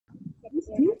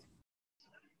Hello.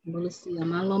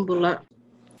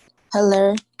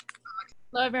 Hello,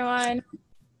 everyone.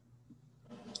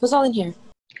 Who's all in here?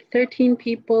 13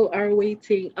 people are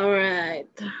waiting. All right.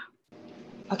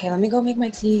 Okay, let me go make my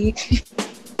tea.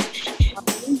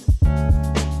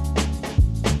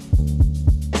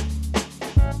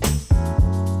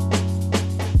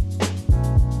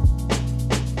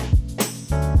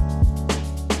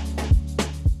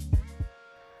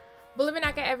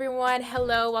 Bulamanaka, everyone.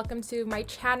 Hello, welcome to my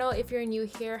channel. If you're new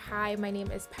here, hi, my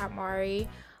name is Pat Mari.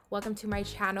 Welcome to my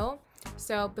channel.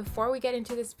 So before we get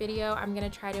into this video, I'm gonna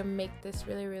try to make this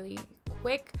really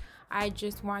quick. I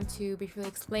just want to briefly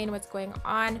explain what's going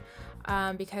on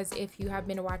because if you have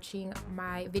been watching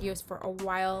my videos for a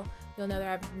while, you'll know that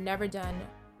I've never done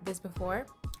this before.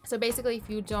 So basically, if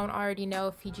you don't already know,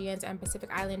 Fijians and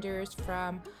Pacific Islanders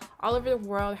from all over the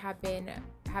world have been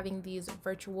having these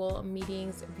virtual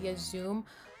meetings via Zoom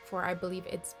for, I believe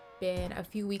it's been a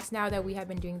few weeks now that we have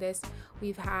been doing this.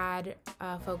 We've had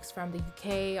folks from the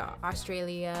UK,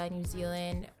 Australia, New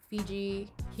Zealand, Fiji,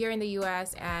 here in the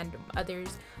US, and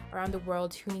others around the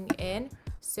world tuning in.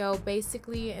 So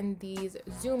basically in these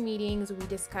Zoom meetings, we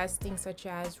discuss things such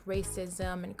as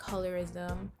racism and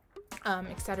colorism,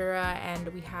 etc. And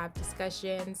we have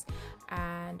discussions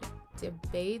and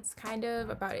debates kind of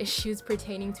about issues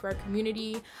pertaining to our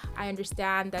community. I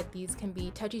understand that these can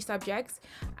be touchy subjects,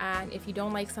 and if you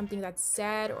don't like something that's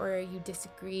said or you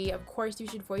disagree, of course you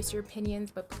should voice your opinions,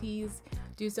 but please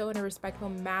do so in a respectful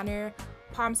manner.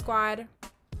 Palm Squad,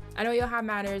 I know y'all have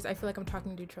manners. I feel like I'm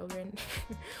talking to children.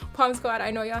 Palm Squad, I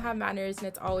know y'all have manners, and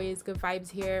it's always good vibes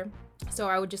here. So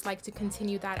I would just like to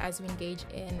continue that as we engage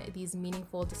in these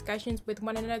meaningful discussions with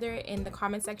one another in the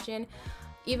comment section.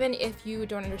 Even if you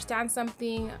don't understand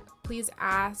something, please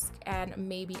ask, and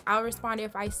maybe I'll respond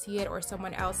if I see it, or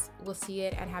someone else will see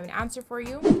it and have an answer for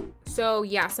you. So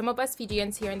yeah, some of us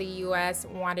Fijians here in the US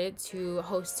wanted to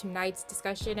host tonight's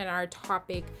discussion, and our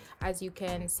topic, as you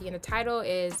can see in the title,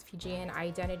 is Fijian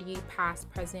identity, past,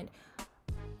 present,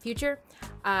 future.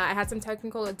 I had some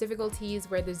technical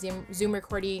difficulties where the Zoom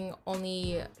recording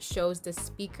only shows the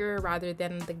speaker rather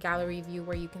than the gallery view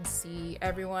where you can see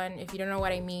everyone. If you don't know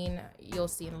what I mean, you'll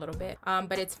see in a little bit.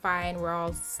 But it's fine. We're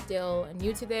all still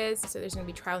new to this, so there's gonna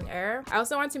be trial and error. I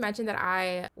also want to mention that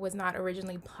I was not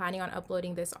originally planning on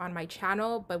uploading this on my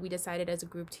channel, but we decided as a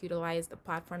group to utilize the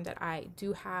platform that I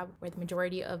do have, where the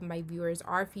majority of my viewers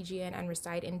are Fijian and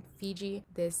reside in Fiji.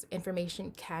 This information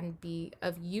can be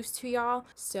of use to y'all,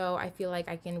 so I feel like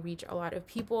I can reach a lot of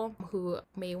people who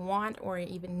may want or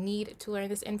even need to learn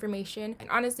this information. And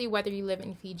honestly, whether you live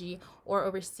in Fiji or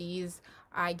overseas,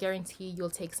 I guarantee you'll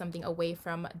take something away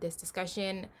from this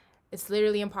discussion. It's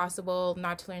literally impossible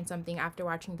not to learn something after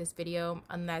watching this video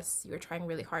unless you're trying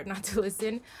really hard not to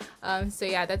listen. So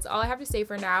yeah, that's all I have to say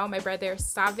for now. My brother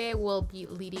Save will be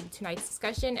leading tonight's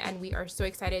discussion, and we are so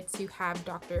excited to have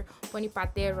Dr.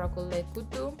 Ponipate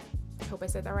Rokolekutu, I hope I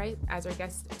said that right, as our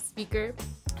guest speaker.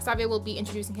 Save will be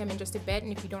introducing him in just a bit,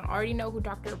 and if you don't already know who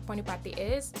Dr. Ponipate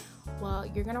is, well,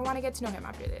 you're gonna want to get to know him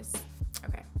after this.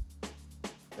 Okay,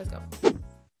 let's go.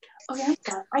 Okay, I'm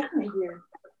sorry. I can't hear.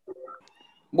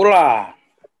 Bula.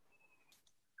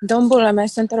 Don't bula, me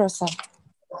Santa Rosa.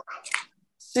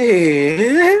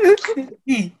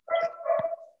 Sí.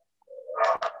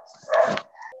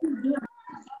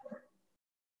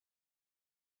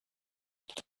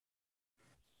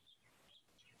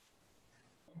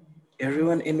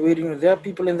 Everyone in waiting room. There are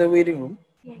people in the waiting room.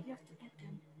 Yeah, you have to get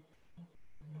them.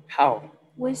 How?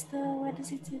 Where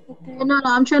does it say that they're... No,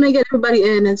 I'm trying to get everybody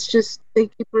in. It's just they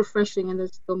keep refreshing and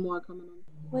there's still more coming on.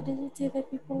 What does it say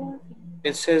that people are?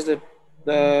 It says that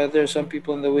there are some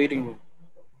people in the waiting room.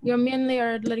 You mainly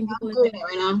are letting people in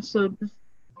right now, so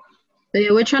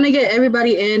yeah, we're trying to get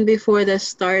everybody in before this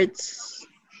starts.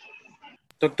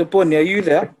 Dr. Pony, are you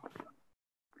there?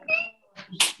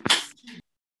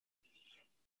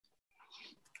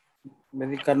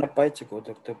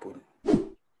 Dr. Pony.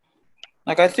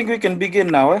 Like, I think we can begin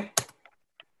now, eh?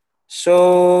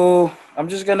 So I'm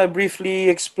just gonna briefly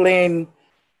explain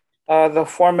the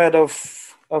format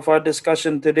of our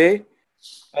discussion today.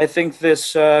 I think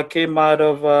this came out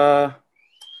of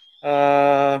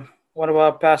one of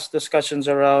our past discussions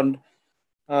around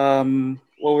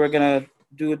what we're gonna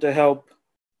do to help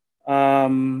our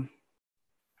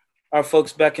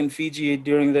folks back in Fiji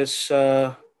during this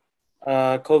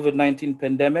COVID-19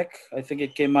 pandemic. I think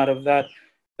it came out of that.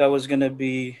 That was gonna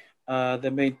be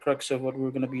the main crux of what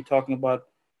we're gonna be talking about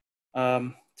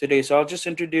today. So I'll just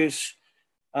introduce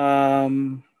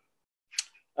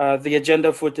the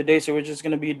agenda for today. So we're just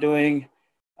going to be doing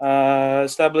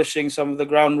establishing some of the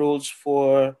ground rules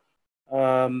for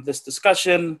this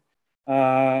discussion.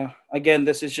 Again,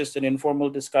 this is just an informal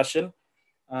discussion.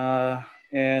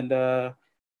 And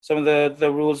some of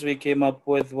the rules we came up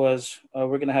with was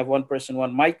we're going to have one person,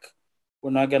 one mic.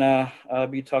 We're not going to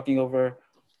be talking over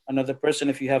another person.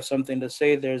 If you have something to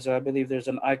say, I believe there's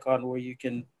an icon where you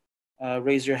can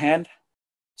raise your hand.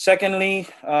 Secondly,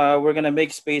 we're going to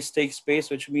make space take space,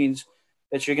 which means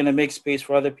that you're going to make space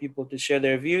for other people to share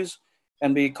their views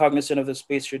and be cognizant of the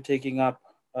space you're taking up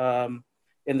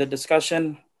in the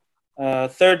discussion.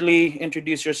 Thirdly,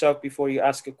 introduce yourself before you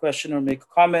ask a question or make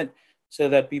a comment so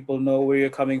that people know where you're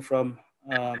coming from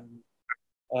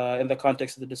in the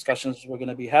context of the discussions we're going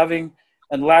to be having.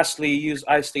 And lastly, use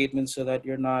I statements so that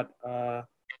you're not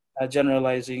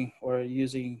generalizing or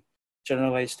using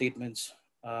generalized statements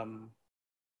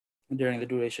during the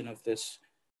duration of this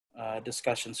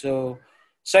discussion. So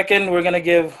second, we're going to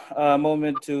give a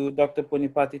moment to Dr.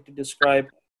 Ponipate to describe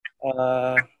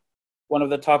one of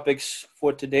the topics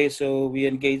for today. So we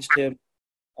engaged him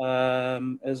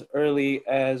as early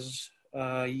as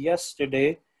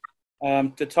yesterday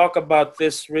to talk about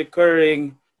this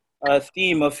recurring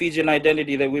theme of Fijian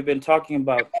identity that we've been talking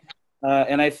about.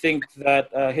 And I think that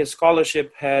his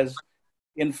scholarship has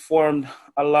informed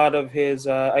a lot of his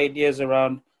ideas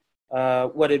around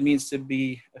what it means to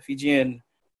be a Fijian,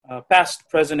 past,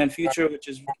 present, and future, which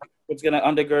is what's going to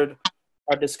undergird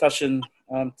our discussion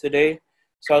today.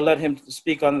 So I'll let him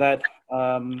speak on that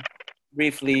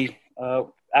briefly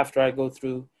after I go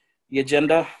through the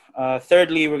agenda.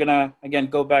 Thirdly, we're gonna, again,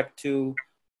 go back to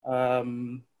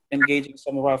engaging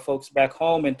some of our folks back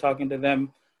home and talking to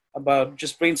them about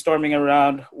just brainstorming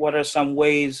around what are some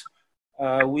ways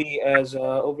we as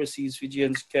overseas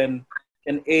Fijians can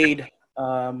aid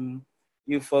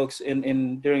you folks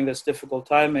in during this difficult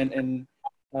time. And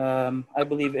I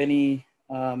believe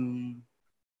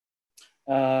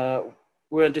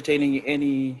we're entertaining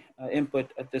any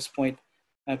input at this point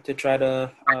to try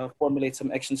to formulate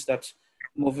some action steps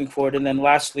moving forward. And then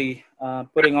lastly,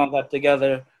 putting all that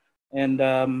together and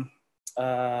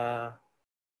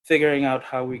figuring out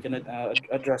how we can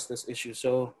address this issue.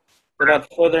 So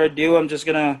without further ado, I'm just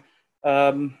gonna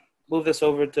move this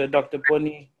over to Dr.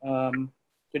 Poni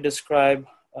to describe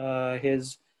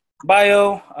his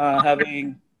bio,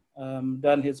 having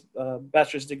done his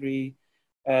bachelor's degree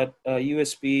at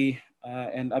USB,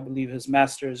 and I believe his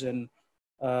master's and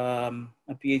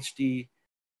a PhD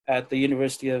at the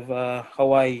University of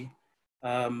Hawaii,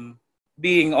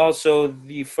 being also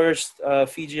the first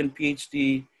Fijian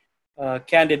PhD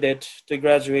candidate to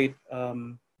graduate,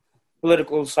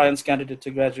 political science candidate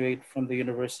to graduate from the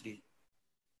university.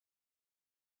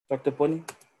 Dr. Poni?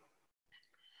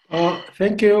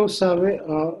 Thank you, Save.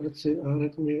 Let's see,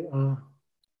 let me...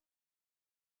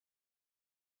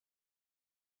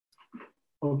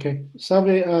 Okay,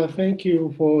 Save, thank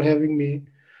you for having me.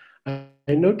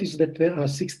 I noticed that there are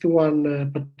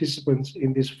 61 participants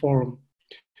in this forum.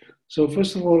 So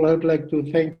first of all, I'd like to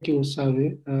thank you,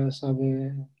 Save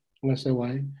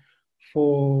Ngasewai,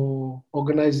 for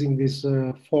organizing this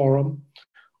forum,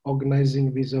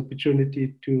 organizing this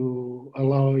opportunity to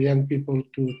allow young people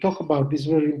to talk about this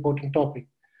very important topic,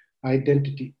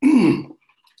 identity,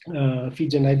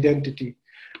 Fijian identity.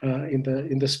 In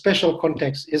the special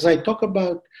context, as I talk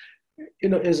about,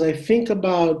 as I think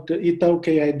about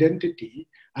Itauke identity,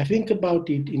 I think about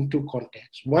it in two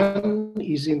contexts. One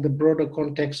is in the broader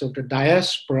context of the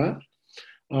diaspora,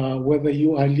 whether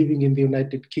you are living in the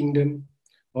United Kingdom,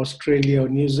 Australia, or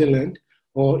New Zealand,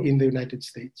 or in the United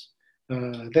States.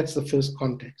 That's the first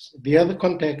context. The other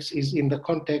context is in the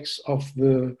context of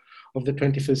the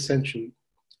 21st century,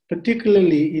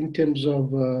 particularly in terms of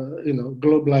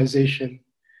globalization,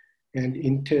 and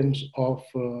in terms of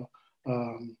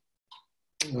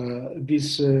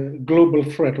this global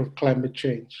threat of climate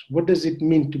change. What does it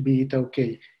mean to be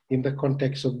Itauke in the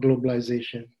context of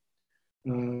globalization?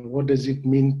 What does it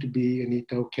mean to be an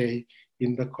Itauke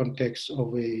in the context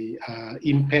of a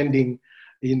impending,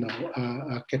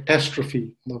 a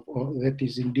catastrophe that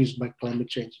is induced by climate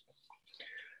change?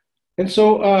 And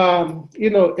so,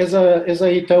 as a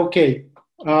Itauke,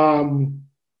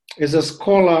 as a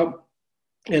scholar,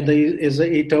 and as a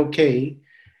Itauke,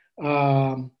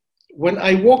 when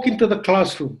I walk into the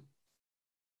classroom,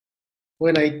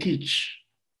 when I teach,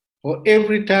 or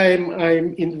every time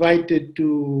I'm invited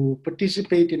to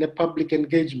participate in a public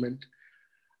engagement,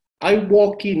 I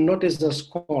walk in not as a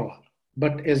scholar,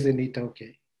 but as an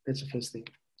Itauke. That's the first thing.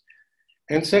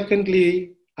 And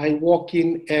secondly, I walk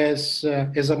in as a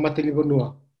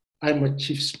Matanivanua. I'm a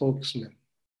chief spokesman.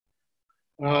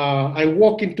 I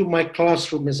walk into my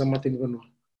classroom as a Matanivanua.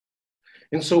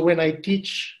 And so when I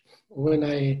teach, when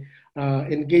I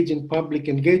engage in public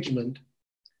engagement,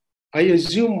 I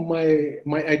assume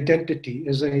my identity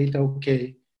as an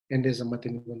Itauke and as a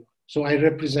Matinivan. So I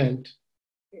represent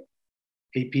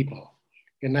a people,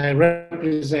 and I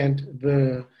represent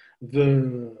the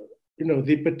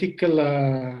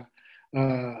particular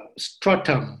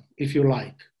stratum, if you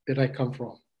like, that I come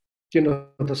from. You know,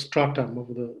 the stratum of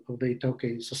the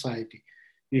Itauke society.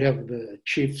 You have the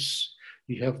chiefs,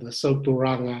 you have the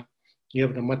Sauturanga, you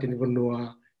have the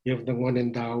Matinivanua, you have the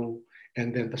Wanendau,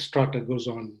 and then the strata goes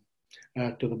on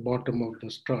to the bottom of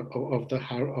the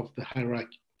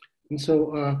hierarchy. And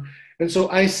so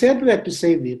I said that to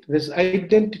say that this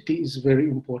identity is very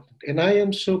important, and I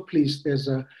am so pleased as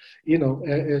a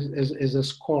as a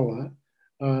scholar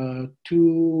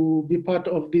to be part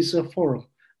of this forum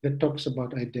that talks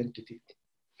about identity.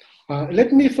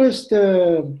 Let me first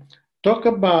talk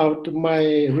about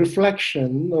my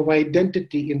reflection of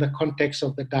identity in the context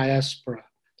of the diaspora,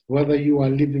 whether you are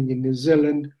living in New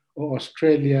Zealand or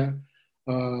Australia,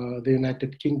 the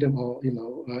United Kingdom, or in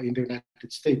the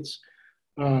United States.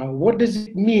 What does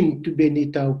it mean to be an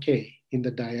Itauke in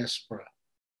the diaspora?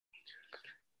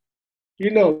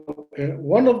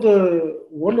 One of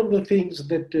the things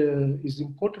that is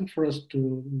important for us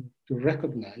to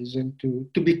recognize and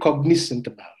to be cognizant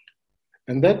about,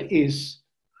 and that is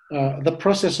the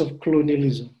process of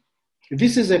colonialism.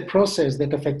 This is a process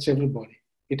that affects everybody.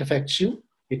 It affects you,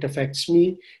 it affects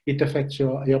me, it affects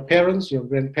your parents, your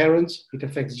grandparents, it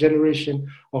affects generation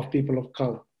of people of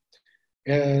color.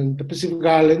 And the Pacific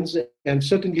Islands, and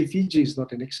certainly Fiji, is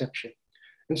not an exception.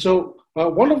 And so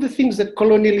one of the things that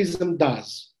colonialism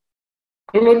does,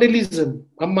 colonialism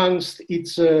amongst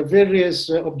its various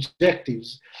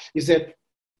objectives, is that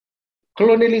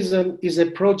colonialism is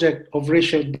a project of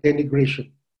racial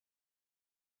denigration.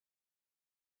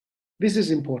 This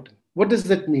is important. What does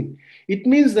that mean? It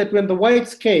means that when the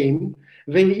whites came,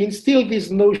 they instilled this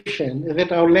notion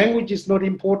that our language is not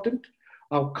important,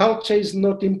 our culture is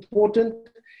not important,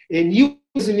 and you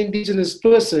as an indigenous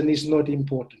person is not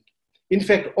important. In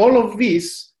fact, all of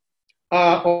these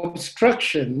are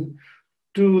obstruction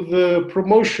to the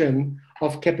promotion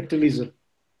of capitalism.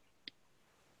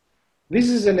 This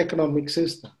is an economic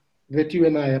system that you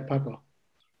and I are part of.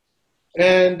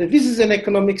 And this is an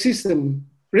economic system.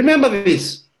 Remember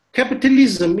this,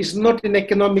 capitalism is not an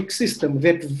economic system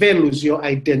that values your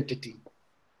identity.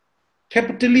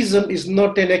 Capitalism is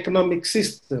not an economic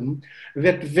system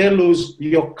that values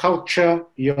your culture,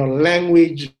 your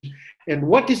language, and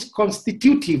what is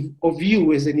constitutive of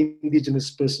you as an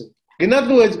indigenous person. In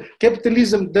other words,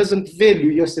 capitalism doesn't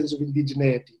value your sense of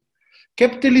indigeneity.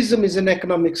 Capitalism is an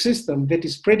economic system that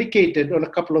is predicated on a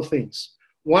couple of things.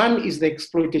 One is the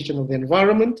exploitation of the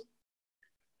environment.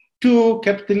 Two,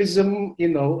 capitalism,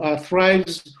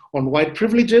 thrives on white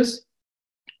privileges.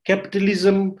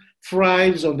 Capitalism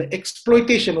thrives on the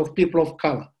exploitation of people of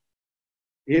color.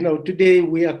 Today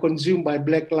we are consumed by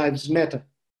Black Lives Matter.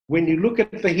 When you look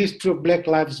at the history of Black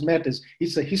Lives Matter,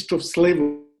 it's a history of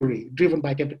slavery driven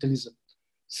by capitalism.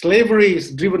 Slavery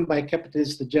is driven by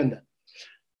capitalist agenda.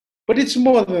 But it's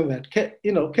more than that.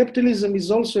 Capitalism is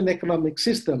also an economic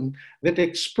system that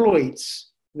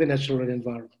exploits the natural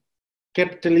environment.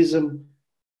 Capitalism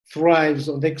thrives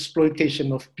on the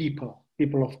exploitation of people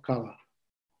of color.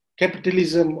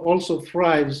 Capitalism also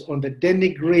thrives on the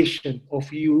denigration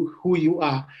of you, who you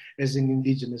are as an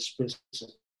indigenous person.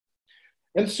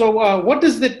 And so what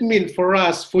does that mean for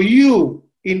us, for you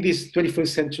in this 21st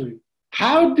century?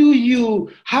 How do you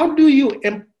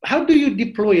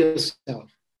deploy yourself?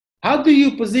 How do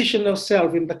you position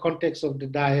yourself in the context of the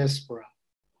diaspora?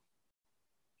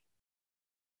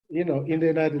 In the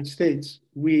United States,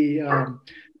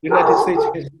 United States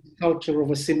has this culture of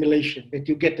assimilation, that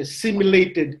you get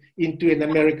assimilated into an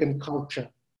American culture.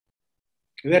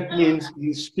 That means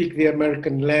you speak the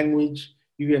American language,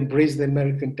 you embrace the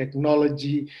American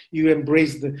technology, you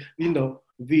embrace the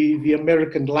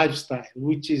American lifestyle,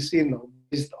 which is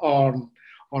based on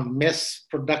mass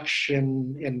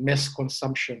production and mass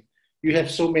consumption. You have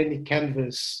so many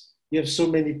canvas, you have so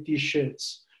many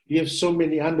t-shirts, you have so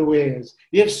many underwears,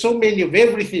 you have so many of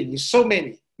everything, so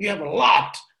many, you have a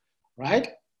lot, right?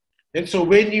 And so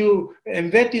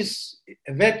that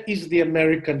is the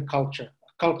American culture,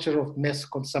 a culture of mass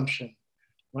consumption,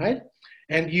 right?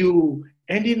 And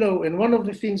one of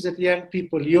the things that young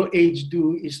people your age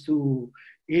do is to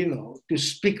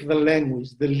speak the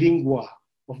language, the lingua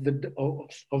of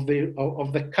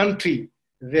the country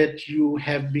that you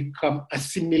have become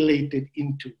assimilated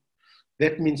into.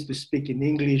 That means to speak in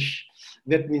English,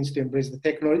 that means to embrace the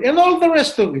technology, and all the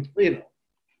rest of it,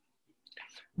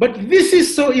 But this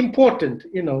is so important,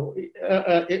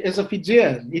 as a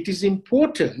Fijian, it is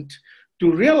important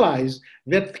to realize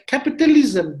that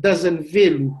capitalism doesn't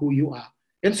value who you are.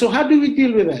 And so how do we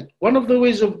deal with that? One of the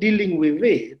ways of dealing with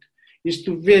it is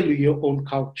to value your own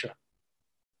culture.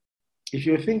 If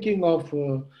you're thinking of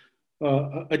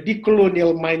a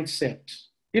decolonial mindset,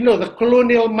 you know, the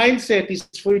colonial mindset is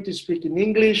for you to speak in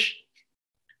English.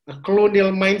 A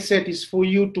colonial mindset is for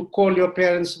you to call your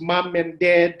parents mom and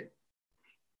dad.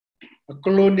 A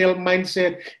colonial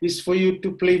mindset is for you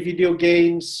to play video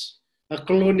games. A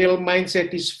colonial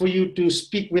mindset is for you to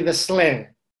speak with a slang.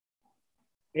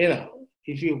 You know,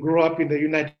 if you grow up in the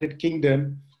United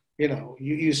Kingdom, you know,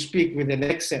 you speak with an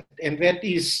accent, and that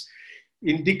is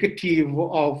indicative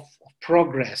of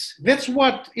progress. That's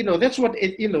what, you know, that's what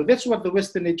the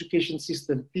Western education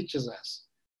system teaches us.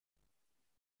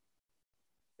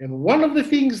 And one of the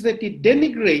things that it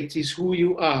denigrates is who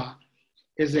you are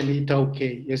as an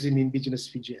Itauke, as an indigenous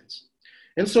Fijians.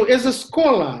 And so as a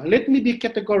scholar, let me be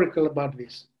categorical about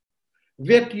this,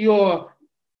 that your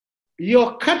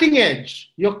cutting edge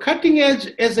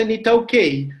as an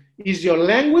Itauke is your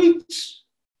language,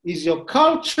 is your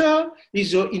culture,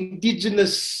 is your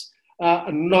indigenous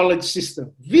knowledge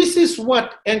system. This is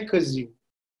what anchors you.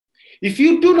 If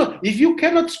you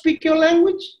cannot speak your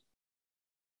language,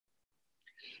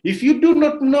 if you do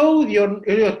not know your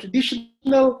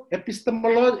traditional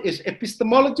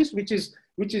epistemologist,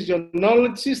 which is your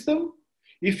knowledge system,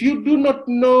 if you do not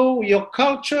know your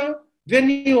culture, then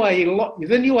you are a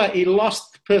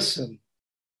lost person.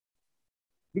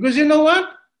 Because you know what?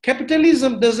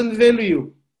 Capitalism doesn't value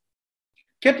you.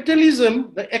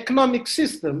 Capitalism, the economic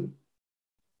system,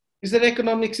 is an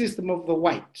economic system of the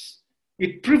whites.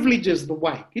 It privileges the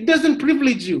white. It doesn't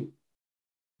privilege you.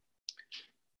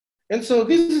 And so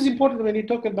this is important when you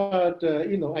talk about,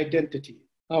 identity,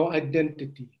 our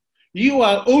identity. You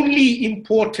are only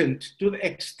important to the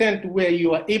extent where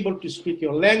you are able to speak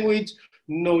your language,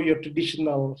 know your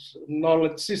traditional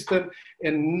knowledge system,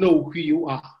 and know who you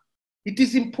are. It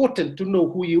is important to know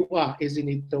who you are as an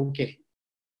Itauke.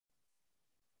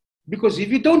 Because if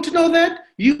you don't know that,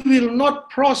 you will not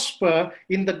prosper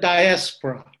in the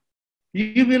diaspora.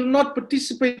 You will not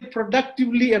participate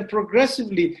productively and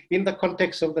progressively in the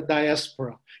context of the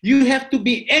diaspora. You have to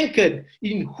be anchored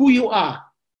in who you are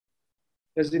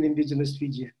as an indigenous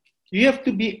Fijian. You have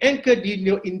to be anchored in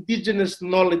your indigenous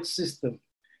knowledge system.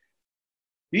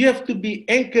 You have to be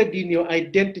anchored in your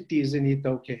identity as an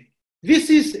Itauke. This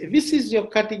is your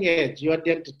cutting edge, your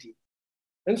identity.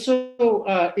 And so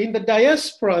in the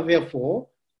diaspora, therefore,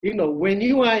 you know, when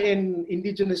you are an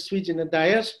indigenous Fijian in the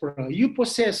diaspora, you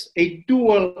possess a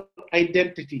dual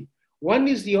identity. One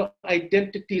is your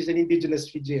identity as an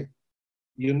indigenous Fijian.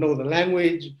 You know the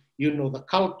language, you know the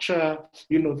culture,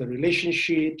 you know the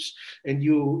relationships, and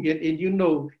you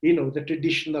know the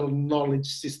traditional knowledge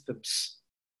systems.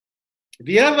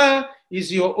 The other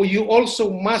is you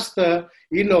also master,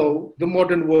 the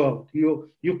modern world.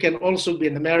 You can also be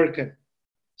an American,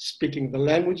 speaking the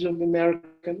language of the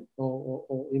American,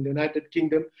 or in the United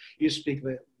Kingdom, you speak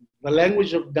the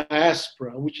language of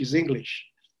diaspora, which is English,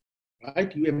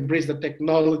 right? You embrace the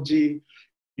technology,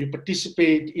 you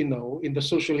participate, in the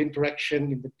social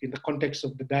interaction in the context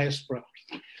of the diaspora.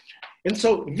 And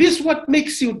so this what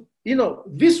makes you,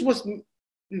 this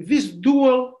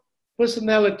dual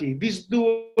personality, this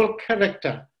dual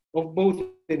character of both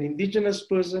an indigenous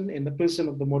person and the person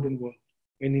of the modern world,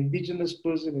 an indigenous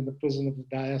person and the person of the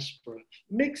diaspora,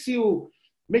 makes you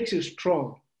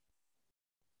strong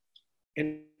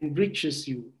and enriches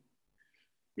you.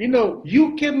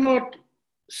 You cannot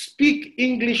speak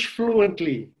English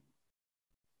fluently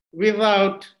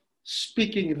without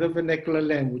speaking the vernacular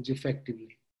language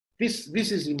effectively. This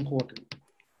is important.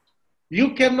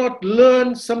 You cannot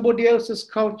learn somebody else's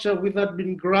culture without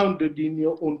being grounded in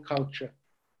your own culture.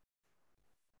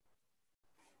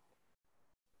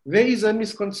 There is a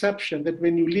misconception that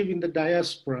when you live in the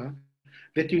diaspora,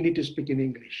 that you need to speak in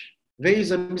English. There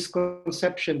is a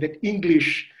misconception that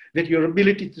your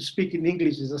ability to speak in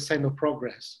English is a sign of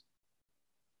progress.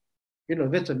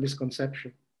 That's a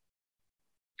misconception.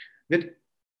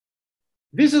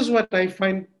 This is what I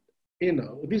find,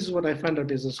 this is what I find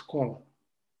out as a scholar,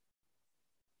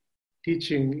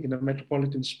 teaching in a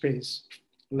metropolitan space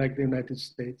like the United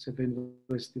States, at the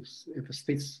universities, at the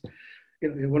States,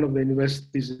 in one of the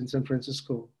universities in San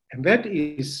Francisco. And that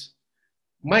is,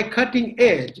 my cutting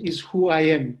edge is who I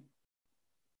am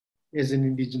as an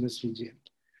indigenous Fijian.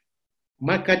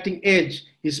 My cutting edge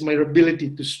is my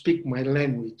ability to speak my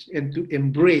language and to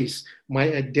embrace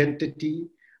my identity,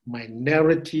 my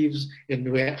narratives,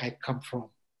 and where I come from.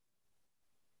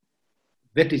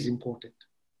 That is important.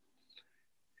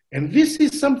 And this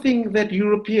is something that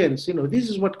Europeans, this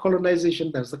is what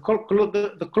colonization does. The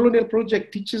colonial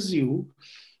project teaches you,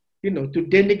 to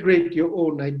denigrate your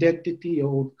own identity, your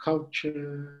own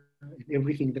culture, and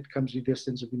everything that comes with your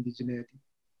sense of indigeneity.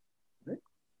 Right?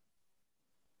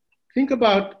 Think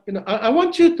about, I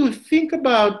want you to think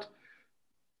about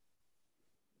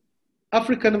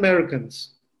African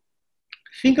Americans.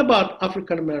 Think about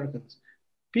African Americans,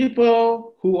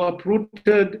 people who are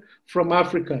uprooted from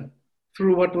Africa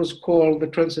through what was called the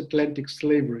transatlantic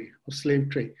slavery or slave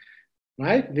trade,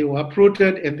 right? They were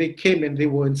uprooted and they came and they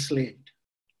were enslaved.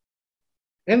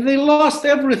 And they lost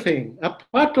everything.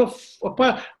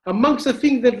 Amongst the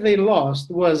things that they lost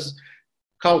was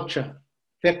culture,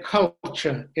 their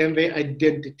culture and their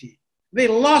identity. They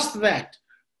lost that.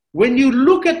 When you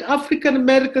look at African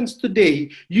Americans today,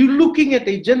 you're looking at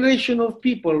a generation of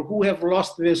people who have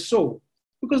lost their soul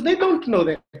because they don't know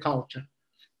their culture.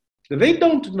 They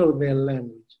don't know their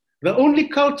language. The only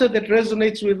culture that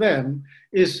resonates with them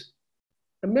is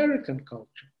American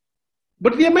culture.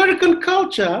 But the American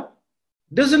culture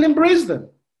doesn't embrace them.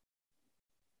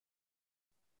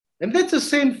 And that's the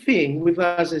same thing with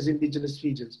us as indigenous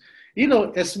Fijians.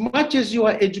 As much as you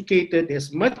are educated,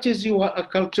 as much as you are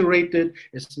acculturated,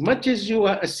 as much as you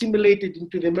are assimilated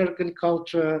into the American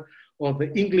culture or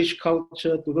the English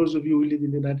culture, to those of you who live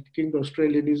in the United Kingdom,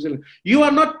 Australia, New Zealand, you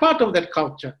are not part of that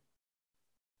culture.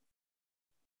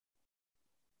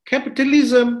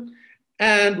 Capitalism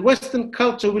and Western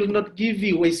culture will not give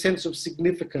you a sense of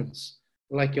significance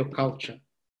like your culture.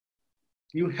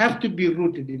 You have to be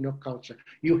rooted in your culture.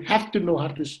 You have to know how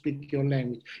to speak your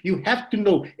language. You have to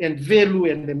know and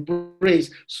value and embrace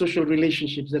social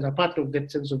relationships that are part of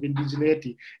that sense of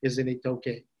indigeneity, isn't it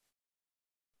okay?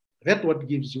 That's what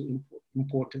gives you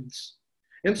importance.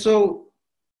 And so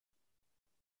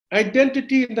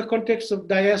identity in the context of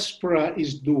diaspora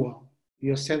is dual.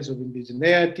 Your sense of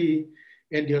indigeneity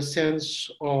and your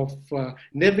sense of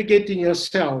navigating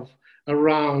yourself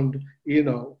around,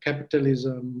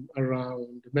 capitalism,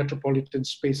 around metropolitan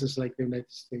spaces like the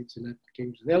United States, United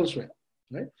Kingdom, and elsewhere,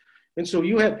 right? And so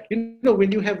you have,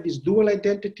 when you have this dual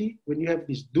identity,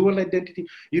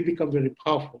 you become very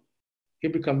powerful. You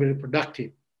become very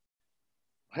productive,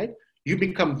 right? You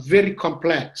become very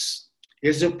complex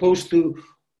as opposed to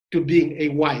being a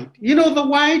white. The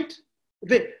white,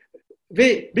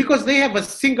 because they have a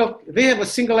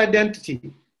single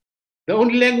identity. The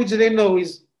only language they know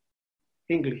is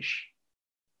English.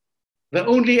 The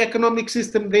only economic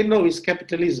system they know is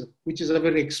capitalism, which is a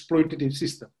very exploitative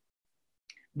system.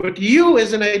 But you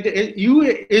as an okay,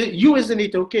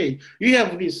 you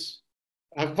have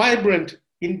a vibrant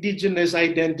indigenous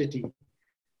identity.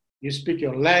 You speak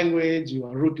your language, you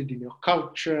are rooted in your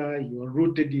culture, you are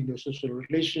rooted in your social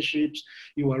relationships,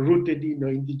 you are rooted in your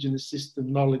indigenous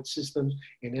system, knowledge systems,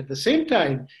 and at the same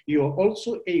time, you are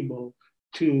also able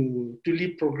to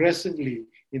live progressively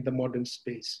in the modern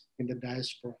space, in the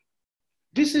diaspora.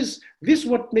 This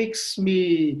what makes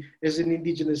me, as an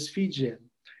indigenous Fijian,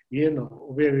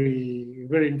 very,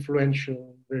 very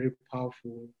influential, very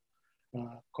powerful,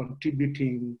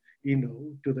 contributing,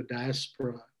 to the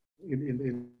diaspora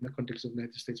in the context of the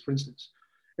United States, for instance.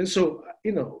 And so,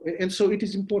 it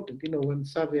is important, when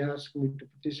Savi asked me to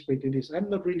participate in this, I'm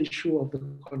not really sure of the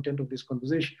content of this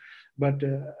conversation, but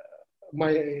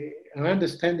my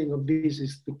understanding of this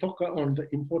is to talk on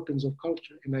the importance of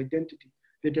culture and identity,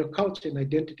 that your culture and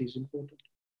identity is important.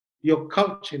 Your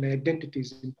culture and identity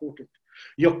is important.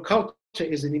 Your culture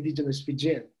is an indigenous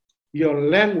Fijian. Your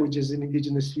language is an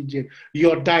indigenous Fijian.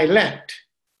 Your dialect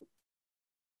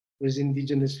is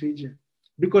indigenous Fijian.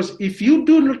 Because if you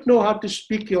do not know how to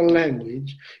speak your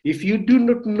language, if you do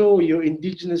not know your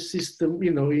indigenous system,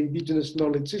 indigenous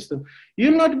knowledge system,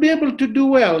 you'll not be able to do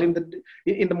well in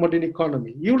the modern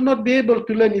economy. You'll not be able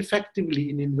to learn effectively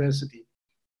in university.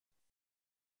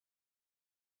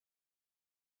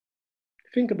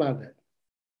 Think about that.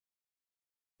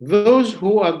 Those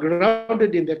who are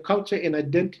grounded in their culture and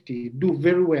identity do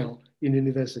very well in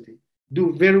university,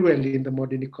 do very well in the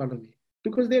modern economy,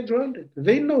 because they're grounded.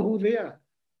 They know who they are.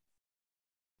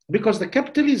 Because the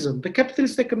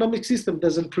capitalist economic system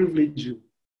doesn't privilege you.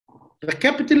 The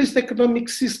capitalist economic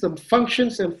system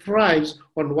functions and thrives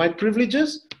on white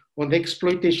privileges, on the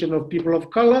exploitation of people of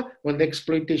color, on the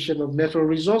exploitation of natural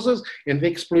resources, and the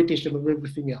exploitation of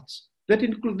everything else. That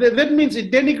means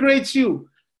it denigrates you.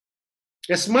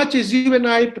 As much as you and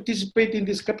I participate in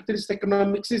this capitalist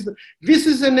economic system, this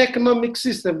is an economic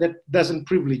system that doesn't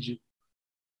privilege you.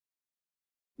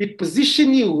 It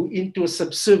positions you into a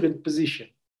subservient position.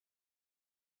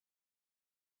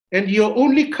 And your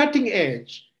only cutting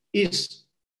edge is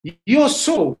your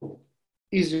soul,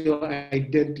 is your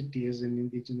identity as an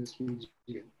indigenous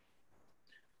Fijian?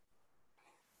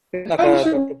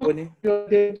 Dr. Puni? Your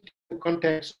identity in the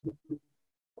context.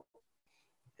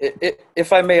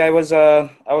 If I may, I was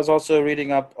also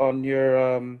reading up on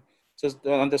your just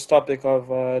on this topic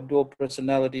of dual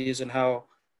personalities and how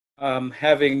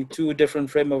having two different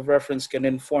frame of reference can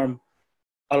inform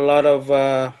a lot of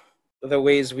the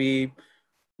ways we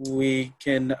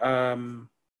can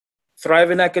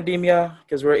thrive in academia,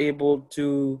 because we're able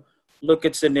to look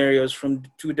at scenarios from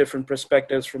two different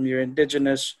perspectives. From your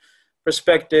indigenous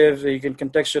perspective, you can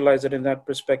contextualize it in that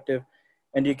perspective,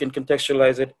 and you can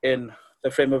contextualize it in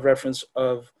the frame of reference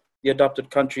of the adopted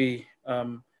country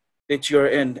that you're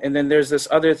in. And then there's this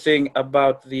other thing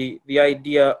about the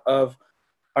idea of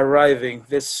arriving.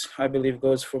 This, I believe,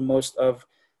 goes for most of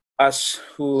us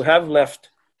who have left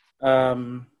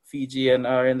Fiji and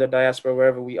are in the diaspora,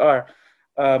 wherever we are.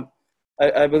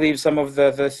 I believe some of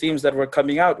the themes that were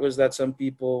coming out was that some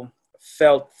people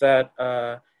felt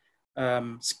that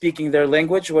speaking their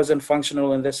language wasn't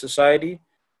functional in this society,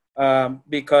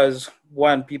 because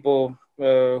one, people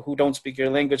who don't speak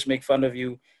your language make fun of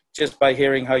you just by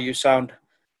hearing how you sound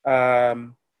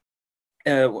in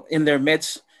their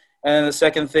midst. And the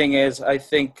second thing is, I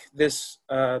think this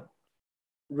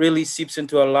really seeps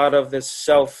into a lot of this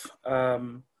self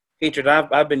hatred.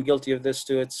 I've been guilty of this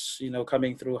too. It's,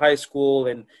 coming through high school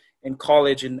and in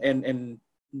college and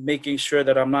making sure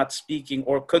that I'm not speaking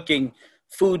or cooking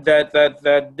food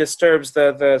that disturbs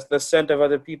the scent of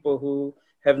other people who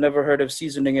have never heard of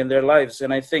seasoning in their lives.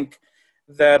 And I think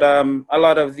that a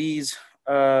lot of these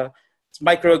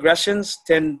microaggressions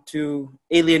tend to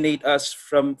alienate us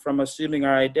from assuming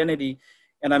our identity.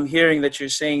 And I'm hearing that you're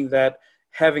saying that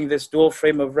having this dual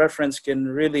frame of reference can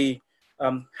really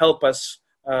help us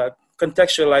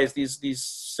contextualize these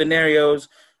scenarios,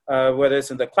 whether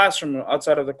it's in the classroom or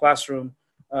outside of the classroom,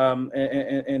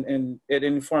 and it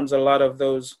informs a lot of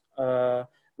those the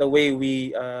way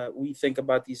we think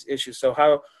about these issues. So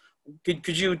how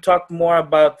could you talk more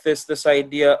about this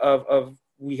idea of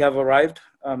we have arrived,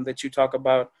 that you talk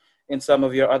about in some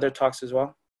of your other talks as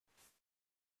well?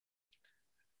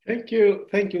 Thank you,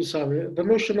 Sami. The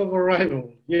notion of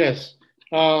arrival, yes.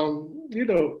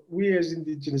 We as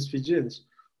indigenous Fijians,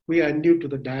 we are new to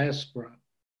the diaspora.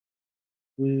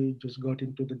 We just got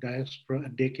into the diaspora a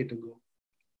decade ago,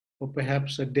 or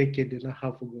perhaps a decade and a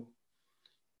half ago.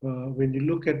 When you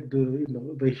look at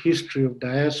the history of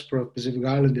diaspora of Pacific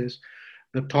Islanders,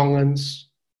 the Tongans,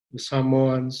 the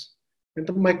Samoans, and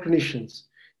the Micronesians.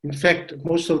 In fact,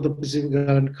 most of the Pacific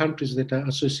Island countries that are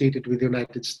associated with the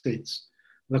United States,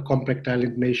 the compact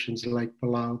island nations like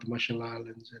Palau, the Marshall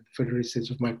Islands, and the Federated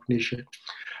States of Micronesia,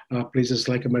 places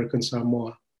like American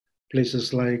Samoa,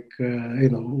 places like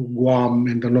Guam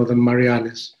and the Northern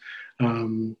Marianas.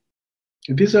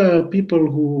 These are people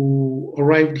who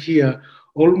arrived here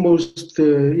almost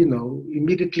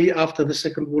immediately after the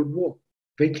Second World War.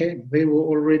 They were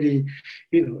already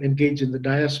engaged in the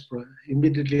diaspora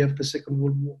immediately after the Second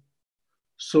World War.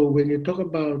 So when you talk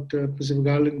about Pacific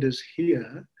Islanders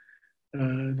here,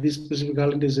 these Pacific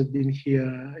Islanders have been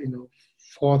here,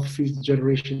 fourth, fifth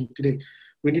generation today.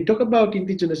 When you talk about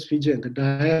indigenous Fijian, the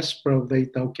diaspora of the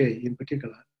Itauke in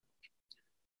particular,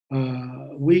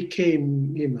 we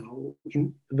came, in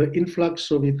the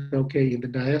influx of Itauke in the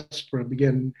diaspora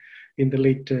began in the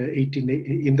late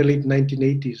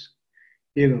 1980s.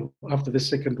 After the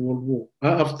Second World War,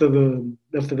 after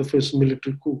the first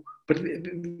military coup. But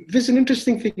there's an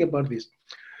interesting thing about this.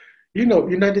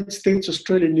 United States,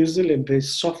 Australia, New Zealand, they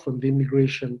softened the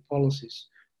immigration policies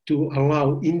to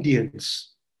allow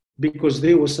Indians, because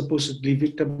they were supposedly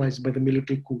victimized by the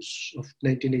military coups of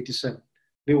 1987.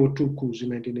 There were two coups in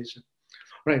 1987.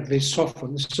 Right, they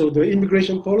softened. So the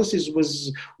immigration policies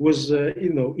was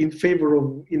in favor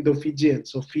of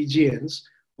Indo-Fijians or Fijians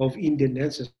of Indian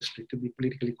ancestry, to be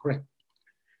politically correct.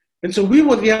 And so we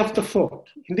were the afterthought.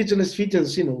 Indigenous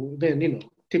Fijians,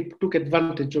 took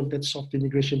advantage of that soft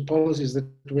immigration policies that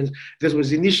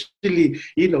was initially,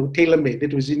 tailor-made,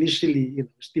 that was initially,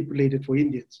 stipulated for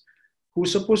Indians, who were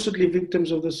supposedly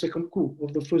victims of the second coup,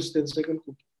 of the first and second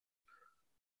coup.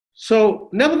 So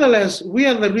nevertheless, we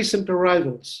are the recent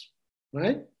arrivals,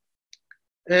 right?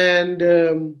 And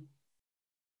the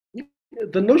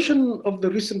notion of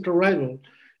the recent arrival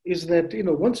is that,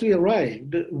 once we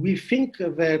arrived, we think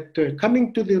that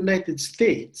coming to the United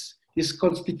States is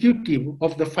constitutive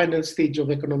of the final stage of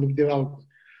economic development.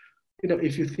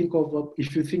 If you think about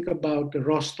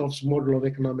Rostov's model of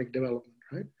economic development,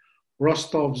 right?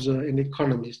 Rostov's an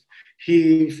economist.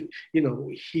 He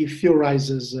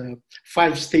theorizes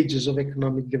 5 stages of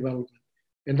economic development.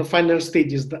 And the final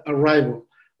stage is the arrival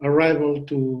arrival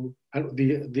to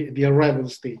the arrival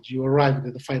stage. You arrived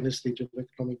at the final stage of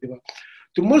economic development.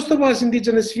 To most of us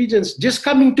indigenous Fijians, just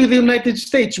coming to the United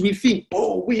States, we think,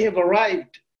 oh, we have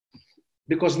arrived.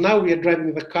 Because now we are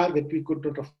driving the car that we could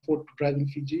not afford to drive in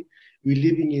Fiji. We're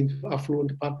living in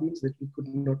affluent apartments that we could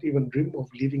not even dream of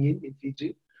living in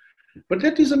Fiji. But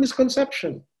that is a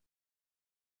misconception.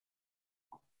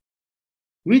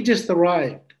 We just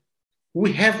arrived.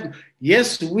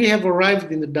 Yes, we have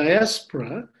arrived in the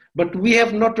diaspora, but we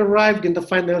have not arrived in the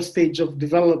final stage of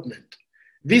development.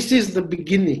 This is the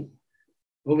beginning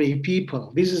of a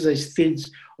people. This is a stage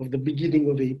of the beginning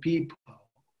of a people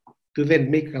to then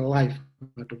make a life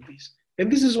out of this.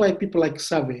 And this is why people like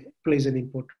Save plays an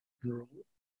important role.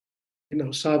 You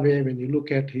know, Save, when you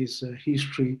look at his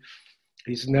history,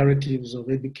 his narratives of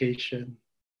education,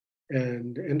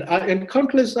 and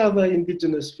countless other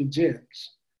indigenous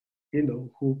Fijians, you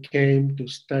know, who came to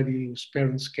study, whose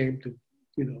parents came to,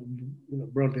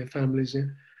 brought their families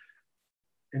in.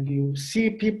 And you see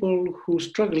people who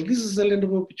struggle. This is a land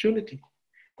of opportunity.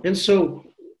 And so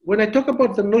when I talk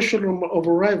about the notion of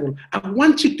arrival, I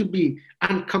want you to be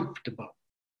uncomfortable.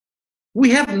 We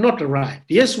have not arrived.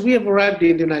 Yes, we have arrived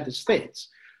in the United States,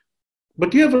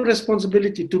 but you have a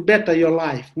responsibility to better your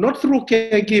life, not through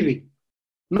caregiving,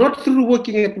 not through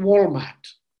working at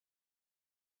Walmart.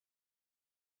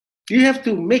 You have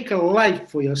to make a life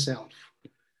for yourself.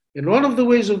 And one of the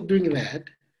ways of doing that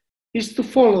is to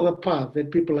follow the path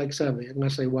that people like Save and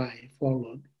Masaiwai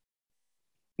followed.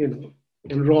 You know,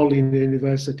 enroll in the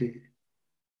university,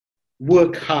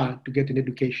 work hard to get an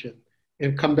education,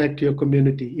 and come back to your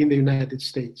community in the United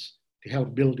States to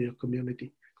help build your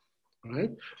community,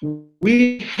 right?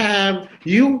 We have,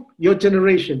 your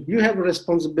generation, you have a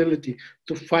responsibility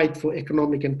to fight for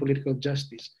economic and political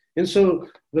justice. And so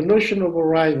the notion of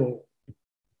arrival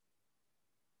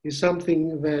is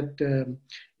something that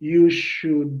you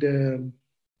should,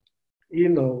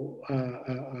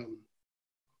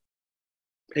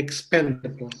 expand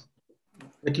upon.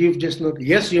 That you've just not,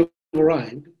 yes, you've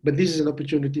arrived, but this is an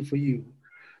opportunity for you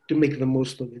to make the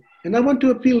most of it. And I want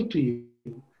to appeal to you.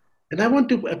 And I want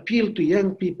to appeal to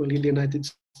young people in the United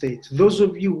States, those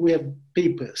of you who have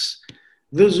papers,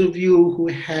 those of you who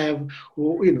have,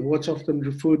 what's often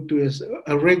referred to as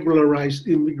a regularized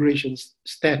immigration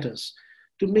status,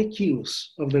 to make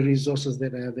use of the resources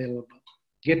that are available.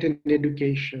 Get an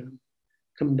education,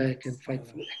 come back and fight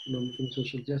for economic and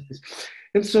social justice.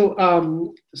 And so,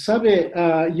 Sabe,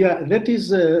 that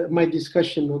is my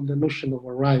discussion on the notion of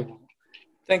arrival.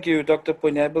 Thank you, Dr.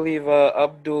 Punya. I believe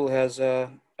Abdul has a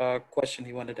question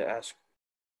he wanted to ask.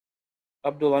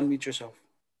 Abdul, unmute yourself.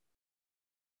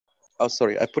 Oh,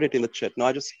 sorry, I put it in the chat. No,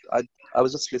 I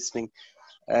was just listening,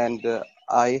 and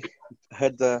I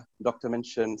heard the doctor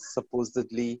mention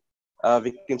supposedly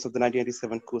victims of the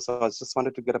 1987 coup. So I just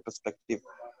wanted to get a perspective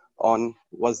on,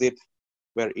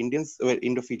 were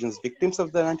Indo-Fijians victims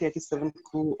of the 1987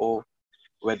 coup, or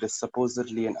were they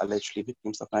supposedly and allegedly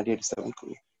victims of 1987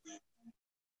 coup?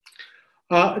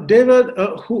 David,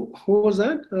 who was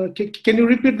that? Can you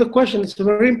repeat the question? It's a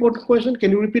very important question.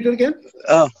 Can you repeat it again?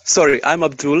 Sorry, I'm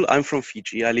Abdul. I'm from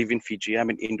Fiji. I live in Fiji. I'm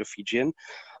an Indo-Fijian.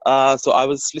 So I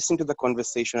was listening to the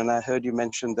conversation, and I heard you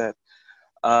mention that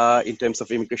in terms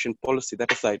of immigration policy,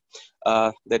 that aside,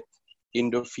 that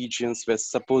Indo-Fijians were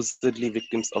supposedly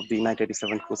victims of the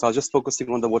 1987 coup. So I was just focusing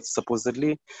on the word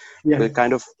supposedly. Yeah. It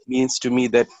kind of means to me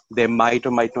that there might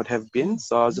or might not have been.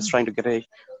 So I was just trying to get an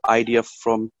idea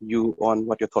from you on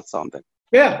what your thoughts are on that.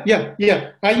 Yeah.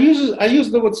 I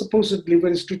use the word supposedly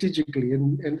very strategically,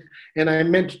 and I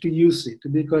meant to use it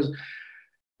because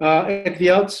at the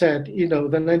outset, the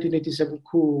 1987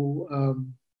 coup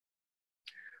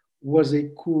was a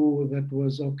coup that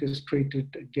was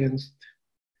orchestrated against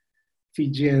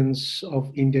Fijians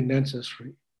of Indian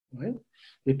ancestry, right?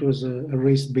 It was a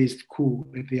race-based coup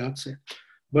at the outset.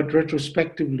 But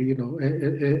retrospectively,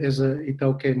 as a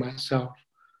Itauke myself,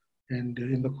 and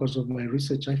in the course of my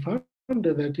research, I found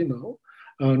that,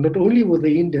 not only were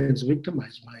the Indians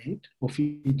victimized by it, or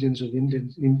Fijians of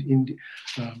Indians,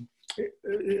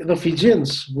 the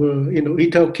Fijians were,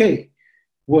 Itauke,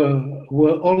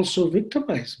 were also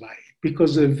victimized by it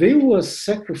because they were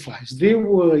sacrificed. They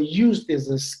were used as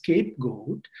a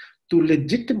scapegoat to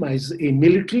legitimize a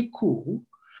military coup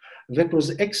that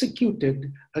was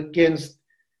executed against,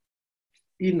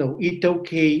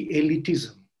 Itauke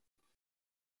elitism.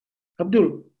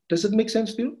 Abdul, does it make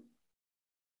sense to you?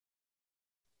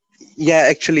 Yeah,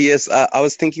 actually, yes. I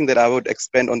was thinking that I would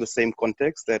expand on the same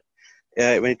context that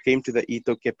when it came to the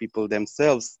Itauke people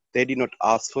themselves, they did not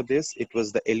ask for this. It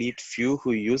was the elite few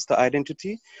who used the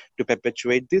identity to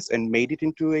perpetuate this and made it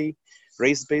into a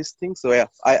race-based thing. So yeah,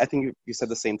 I think you said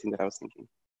the same thing that I was thinking.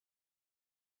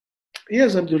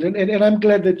 Yes, Abdul, and I'm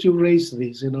glad that you raised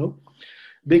this,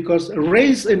 because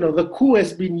race, the coup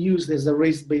has been used as a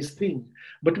race-based thing.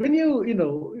 But when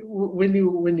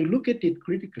when you look at it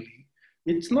critically,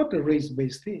 it's not a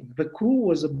race-based thing. The coup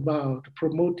was about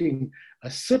promoting a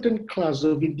certain class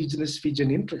of indigenous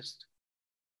Fijian interest.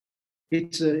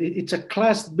 It's a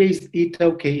class-based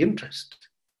Itauke interest.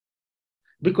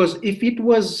 Because if it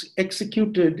was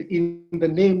executed in the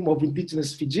name of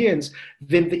indigenous Fijians,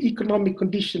 then the economic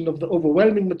condition of the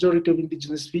overwhelming majority of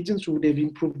indigenous Fijians would have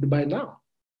improved by now.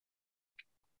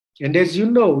 And as you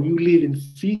know, you live in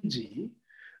Fiji,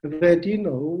 that,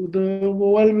 the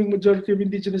overwhelming majority of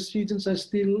indigenous Fijians are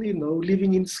still,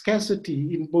 living in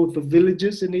scarcity in both the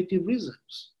villages and native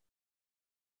reserves.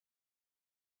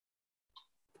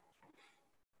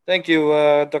 Thank you,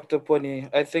 Dr. Poni.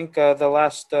 I think the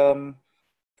last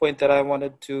point that I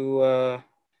wanted to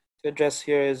address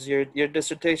here is your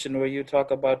dissertation, where you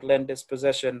talk about land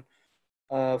dispossession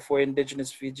for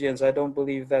indigenous Fijians. I don't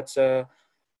believe that's a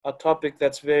topic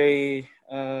that's very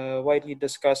widely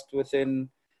discussed within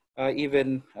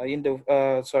even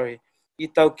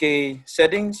Itauke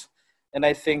settings, and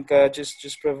I think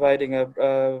just providing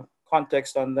a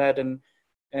context on that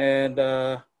and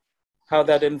how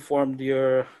that informed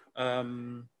your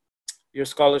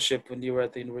scholarship when you were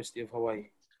at the University of Hawaii.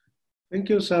 Thank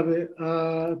you, Sabe.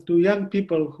 To young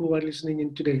people who are listening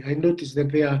in today, I noticed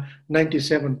that there are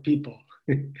 97 people.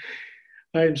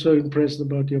 I am so impressed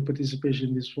about your participation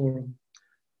in this forum.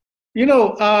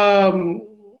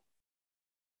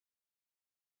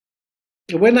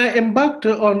 When I embarked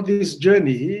on this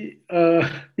journey,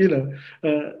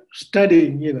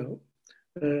 studying,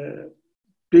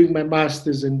 doing my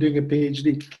master's and doing a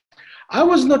PhD, I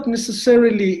was not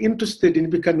necessarily interested in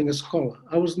becoming a scholar.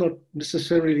 I was not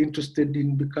necessarily interested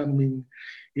in becoming,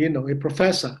 a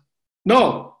professor.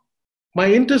 No,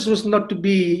 my interest was not to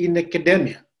be in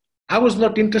academia. I was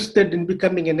not interested in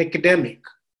becoming an academic.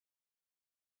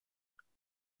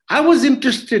 I was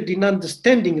interested in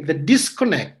understanding the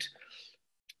disconnect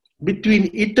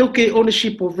between Itauke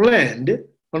ownership of land,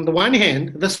 on the one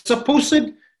hand, the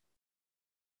supposed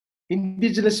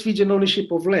indigenous Fijian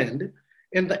ownership of land,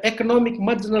 and the economic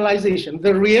marginalization,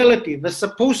 the reality, the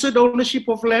supposed ownership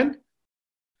of land,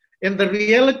 and the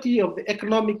reality of the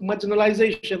economic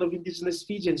marginalization of indigenous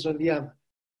Fijians on the other.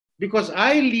 Because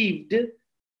I lived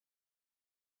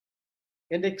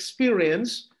and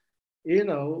experienced,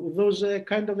 those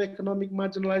kind of economic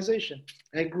marginalization.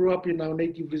 I grew up in our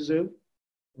native reserve,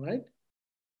 right?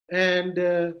 And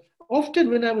often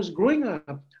when I was growing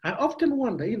up, I often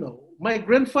wonder, my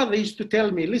grandfather used to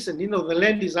tell me, listen, the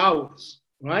land is ours,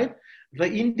 right? The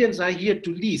Indians are here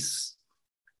to lease.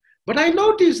 But I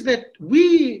noticed that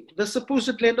we, the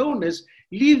supposed landowners,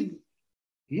 live,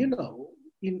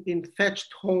 in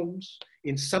thatched homes,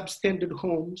 in substandard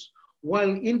homes, while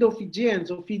Indo-Fijians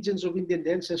or Fijians of Indian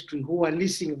ancestry who are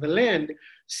leasing the land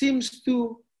seems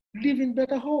to live in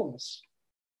better homes.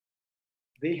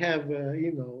 They have,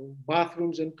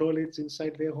 bathrooms and toilets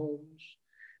inside their homes.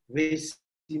 They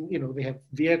they have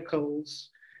vehicles.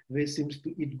 They seem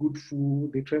to eat good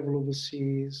food. They travel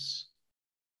overseas,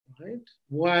 right?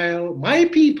 While my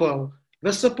people,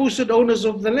 the supposed owners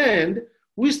of the land,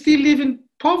 we still live in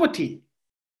poverty,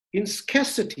 in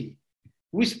scarcity.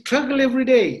 We struggle every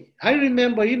day. I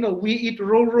remember, we eat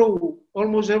roll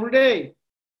almost every day.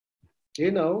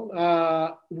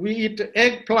 We eat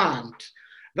eggplant.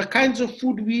 The kinds of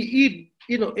food we eat,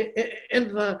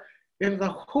 and the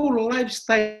whole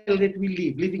lifestyle that we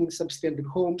live, living in substandard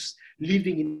homes,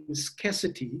 living in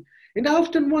scarcity. And I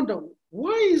often wonder,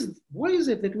 why is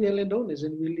it that we are landowners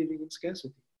and we're living in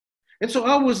scarcity? And so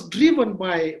I was driven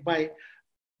by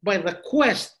the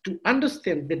quest to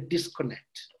understand the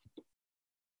disconnect.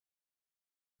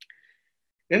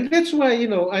 And that's why,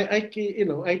 I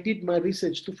did my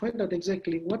research to find out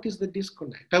exactly what is the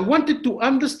disconnect. I wanted to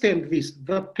understand this,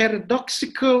 the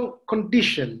paradoxical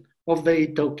condition of the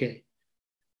Itauke.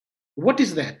 What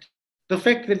is that? The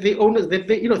fact that the owners,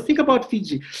 think about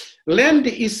Fiji. Land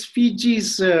is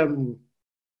Fiji's,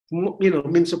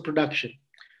 means of production.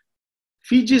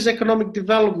 Fiji's economic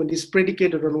development is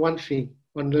predicated on one thing,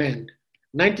 on land.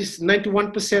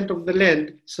 91% of the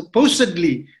land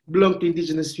supposedly belong to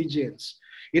indigenous Fijians.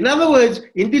 In other words,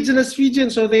 indigenous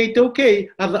Fijians or the Itauke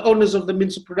are the owners of the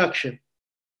means of production.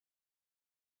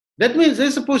 That means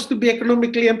they're supposed to be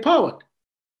economically empowered,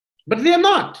 but they are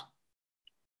not.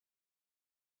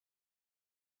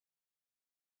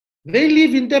 They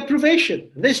live in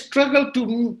deprivation. They struggle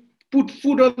to put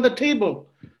food on the table.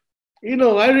 You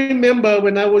know, I remember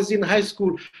when I was in high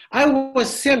school, I was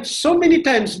sent so many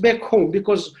times back home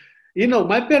because, you know,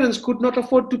 my parents could not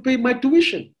afford to pay my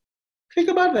tuition. Think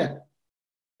about that.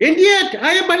 And yet,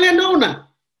 I am a landowner.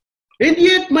 And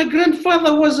yet, my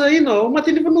grandfather was, you know,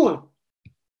 Matinivanua.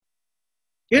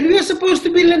 And we are supposed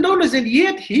to be landowners. And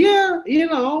yet, here, you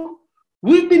know,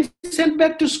 we've been sent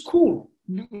back to school,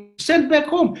 sent back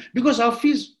home because our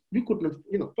fees, we could not,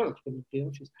 you know, parents couldn't pay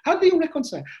our fees. How do you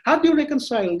reconcile? How do you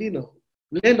reconcile, you know,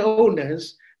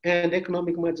 landowners and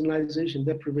economic marginalization,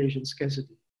 deprivation,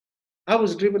 scarcity? I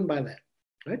was driven by that,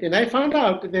 right? And I found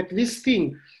out that this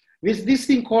thing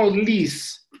called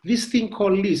lease, you see,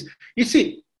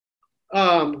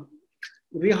 the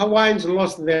Hawaiians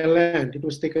lost their land. It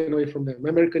was taken away from them.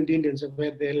 American Indians have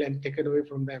had their land taken away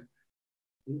from them,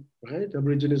 right?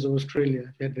 Aborigines of Australia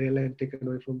have had their land taken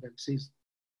away from them, seized.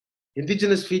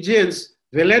 Indigenous Fijians,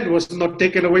 their land was not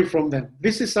taken away from them.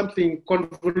 This is something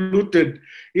convoluted,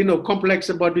 you know, complex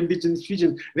about indigenous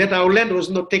Fijians, that our land was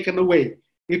not taken away.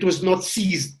 It was not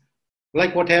seized,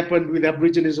 like what happened with the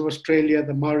Aborigines of Australia,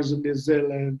 the Maoris of New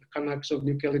Zealand, the Kanaks of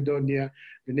New Caledonia,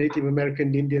 the Native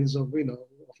American Indians of, you know,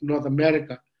 of North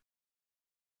America.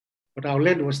 But our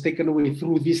land was taken away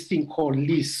through this thing called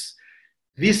lease.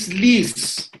 This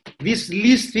lease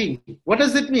thing, what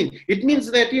does it mean? It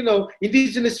means that, you know,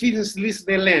 indigenous Fijians lease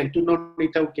their land to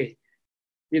non-Itauke.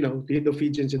 You know, the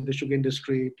Indo-Fijians in the sugar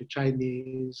industry, to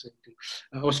Chinese, and to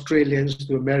Australians,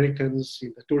 to Americans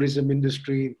in the tourism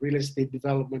industry, real estate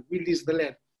development, we lease the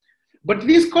land. But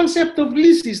this concept of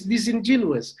lease is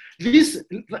disingenuous.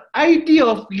 The idea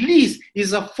of lease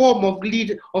is a form of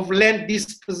land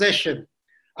dispossession.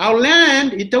 Our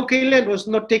land, Itauke land, was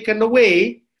not taken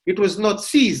away. It was not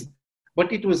seized,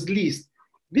 but it was leased.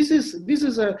 This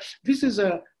is a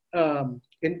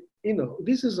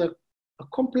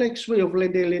complex way of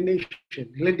land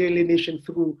alienation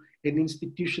through an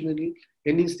institutional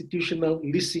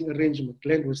leasing arrangement.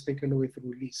 Land was taken away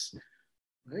through lease.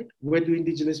 Right? Where do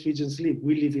indigenous Fijians live?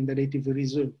 We live in the native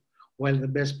reserve, while the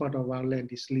best part of our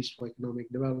land is leased for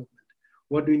economic development.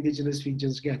 What do indigenous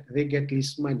Fijians get? They get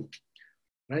lease money.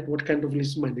 Right? What kind of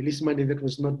lease money? Lease money that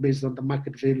was not based on the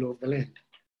market value of the land.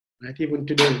 Right? Even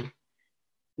today,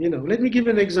 you know, let me give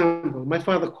an example. My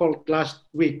father called last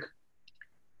week.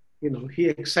 You know, he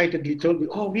excitedly told me,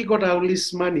 "Oh, we got our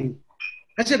lease money."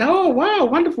 I said, "Oh, wow,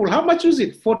 wonderful. How much was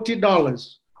it?"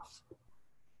 $40.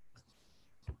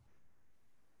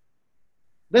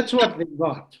 That's what they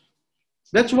got.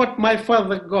 That's what my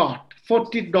father got,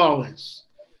 $40.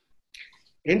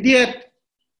 And yet,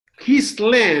 his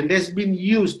land has been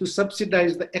used to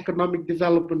subsidize the economic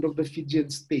development of the Fijian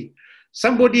state.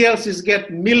 Somebody else is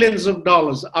getting millions of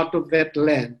dollars out of that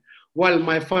land, while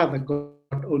my father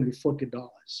got only $40.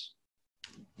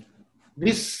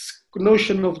 This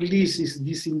notion of lease is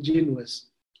disingenuous.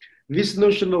 This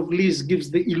notion of lease gives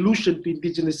the illusion to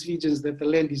indigenous Fijians that the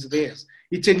land is theirs.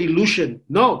 It's an illusion.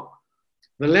 No,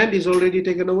 the land is already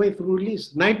taken away through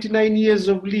lease. 99 years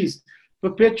of lease,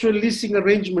 perpetual leasing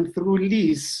arrangement through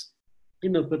lease. You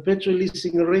know, perpetual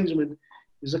leasing arrangement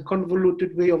is a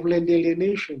convoluted way of land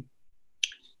alienation.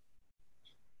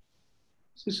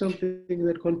 This is something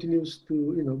that continues to,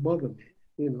 you know, bother me.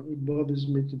 You know, it bothers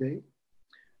me today,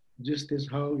 just as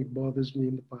how it bothers me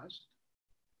in the past.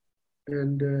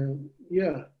 And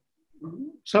yeah,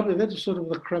 something that's sort of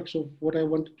the crux of what I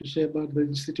wanted to say about the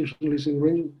institutional leasing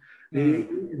arrangement.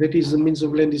 That is the means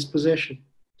of land dispossession.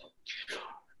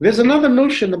 There's another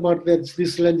notion about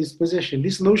this land dispossession.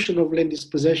 This notion of land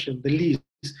dispossession, the lease,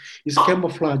 is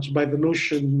camouflaged by the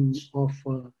notion of,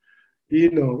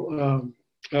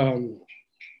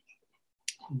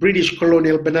 British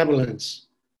colonial benevolence.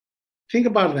 Think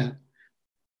about that.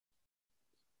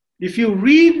 If you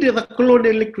read the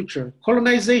colonial literature,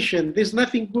 colonization, there's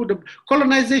nothing good.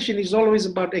 Colonization is always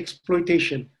about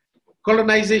exploitation.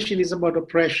 Colonization is about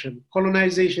oppression.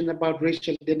 Colonization about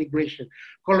racial denigration.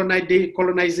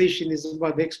 Colonization is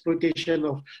about the exploitation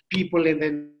of people and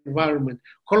the environment.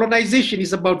 Colonization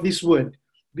is about this word,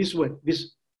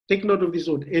 take note of this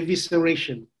word,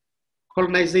 evisceration.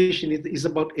 Colonization is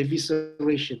about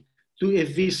evisceration, to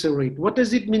eviscerate. What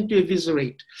does it mean to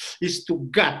eviscerate? It's to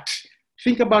gut.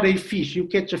 Think about a fish. You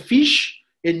catch a fish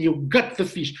and you gut the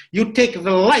fish. You take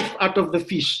the life out of the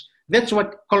fish. That's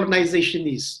what colonization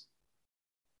is.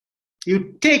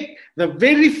 You take the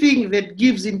very thing that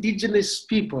gives indigenous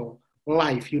people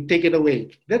life, you take it away.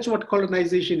 That's what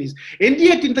colonization is. And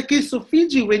yet, in the case of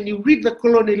Fiji, when you read the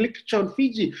colonial literature on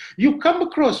Fiji, you come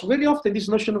across very often this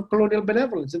notion of colonial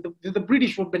benevolence, that the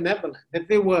British were benevolent, that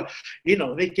they were,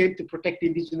 they came to protect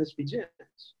indigenous Fijians.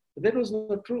 But that was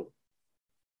not true.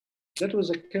 That was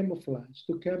a camouflage,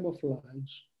 to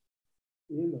camouflage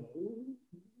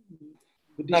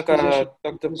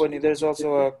Dr. Pony, there's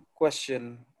also a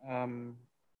question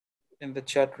in the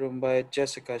chat room by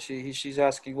Jessica. She's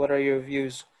asking, what are your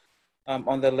views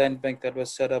on the land bank that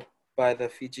was set up by the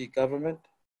Fiji government?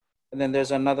 And then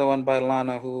there's another one by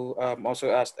Lana who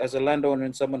also asked, as a landowner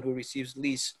and someone who receives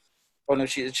lease, oh no,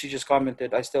 she just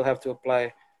commented, I still have to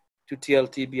apply to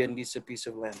TLTB and lease a piece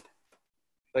of land.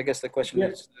 So I guess the question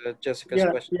is Jessica's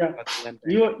question about the land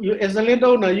bank. You as a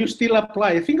landowner, you still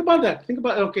apply. Think about that.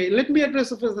 Okay, let me address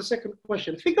the second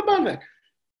question. Think about that,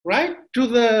 right? To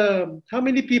the, how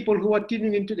many people who are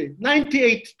tuning in today?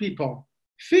 98 people.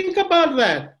 Think about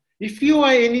that. If you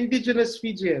are an indigenous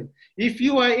Fijian, if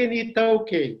you are an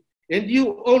Itauke, and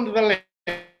you own the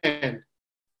land,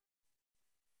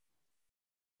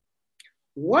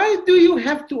 why do you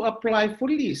have to apply for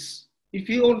lease if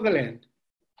you own the land?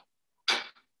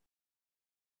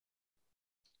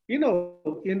 You know,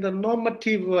 in the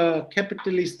normative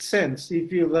capitalist sense,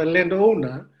 if you're the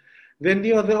landowner, then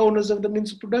you are the owners of the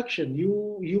means of production.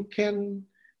 You can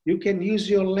use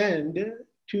your land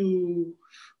to,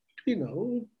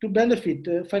 to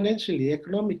benefit financially,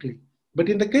 economically. But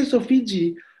in the case of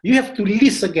Fiji, you have to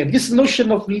lease again. This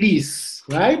notion of lease,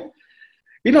 right?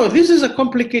 This is a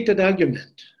complicated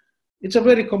argument. It's a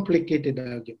very complicated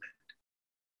argument.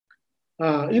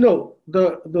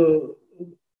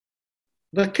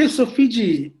 The case of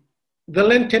Fiji, the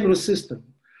land tenure system,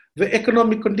 the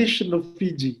economic condition of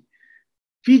Fiji.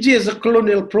 Fiji as a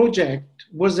colonial project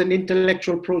was an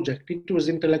intellectual project. It was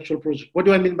an intellectual project. What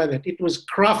do I mean by that? It was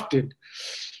crafted.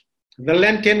 The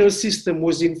land tenure system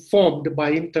was informed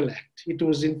by intellect. It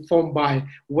was informed by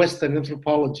Western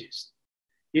anthropologists.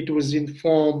 It was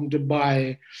informed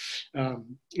by,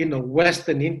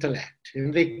 Western intellect,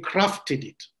 and they crafted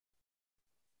it.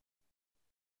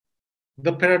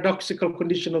 The paradoxical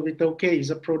condition of Itauke is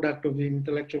a product of the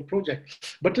intellectual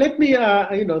project. But let me,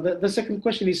 the second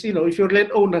question is, if you're a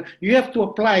landowner, you have to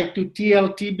apply to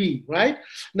TLTB, right?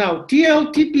 Now,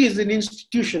 TLTB is an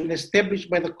institution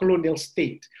established by the colonial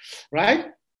state,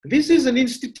 right? This is an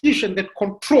institution that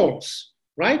controls,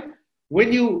 right?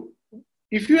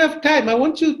 If you have time, I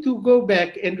want you to go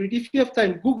back and read, if you have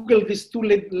time, Google these two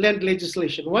land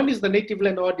legislation. One is the Native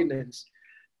Land Ordinance.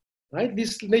 Right?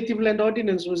 This Native Land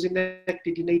Ordinance was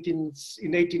enacted in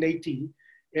 1880,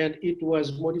 and it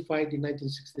was modified in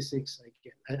 1966.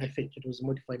 I think it was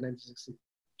modified in 1966.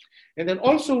 And then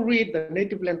also read the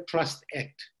Native Land Trust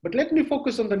Act. But let me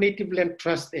focus on the Native Land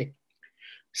Trust Act.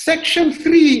 Section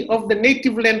 3 of the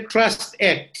Native Land Trust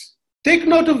Act. Take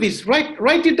note of this.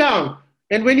 Write it down.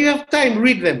 And when you have time,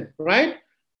 read them. Right?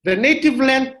 The Native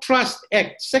Land Trust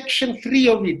Act. Section 3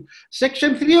 of it.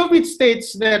 Section 3 of it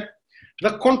states that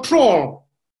the control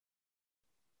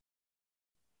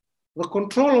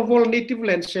of all native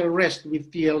land shall rest with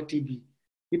TLTB.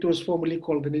 It was formerly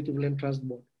called the Native Land Trust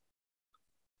Board.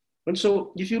 And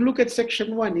so if you look at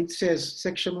section 1, it says,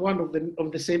 section 1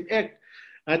 of the same act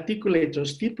articulates or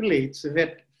stipulates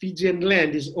that Fijian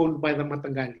land is owned by the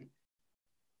Matangali.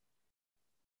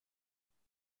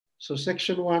 So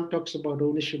section 1 talks about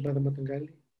ownership by the Matangali,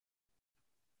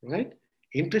 right?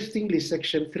 Interestingly,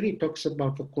 section 3 talks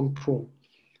about the control.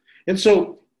 And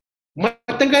so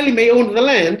Matangali may own the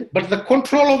land, but the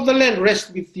control of the land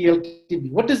rests with TLTB.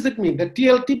 What does that mean? The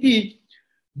TLTB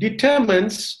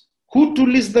determines who to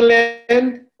lease the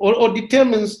land or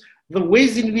determines the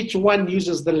ways in which one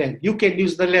uses the land. You can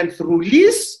use the land through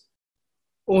lease,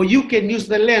 or you can use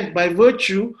the land by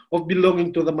virtue of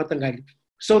belonging to the Matangali.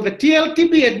 So the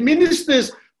TLTB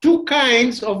administers two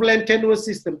kinds of land tenure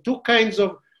system, two kinds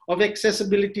of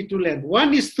accessibility to land.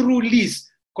 One is through lease,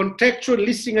 contractual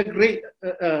leasing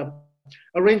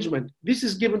arrangement. This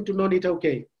is given to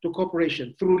non-Itauke, to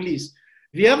corporation, through lease.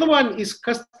 The other one is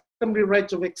customary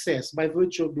rights of access by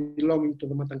virtue of belonging to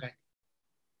the Matangai.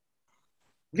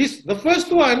 The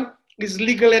first one is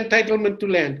legal entitlement to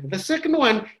land. The second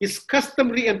one is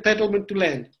customary entitlement to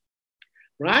land,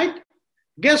 right?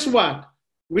 Guess what?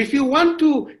 If you want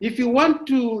to,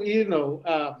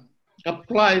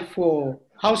 apply for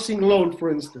housing loan, for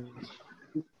instance,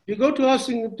 you go to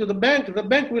the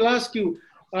bank will ask you,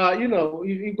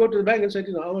 you go to the bank and say,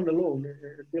 I want a loan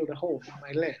to build a home on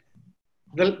my land.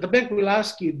 The bank will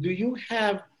ask you, do you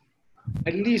have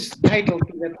a lease title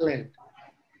to that land?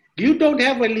 You don't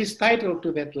have a lease title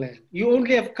to that land. You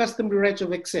only have customary rights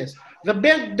of access. The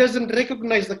bank doesn't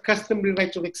recognize the customary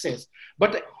rights of access.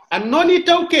 But a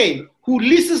non-Itauke who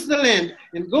leases the land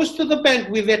and goes to the bank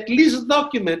with that lease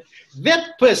document,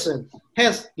 that person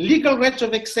has legal rights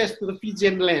of access to the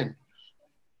Fijian land.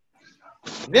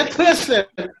 That person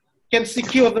can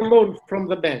secure the loan from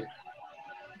the bank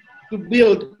to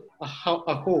build a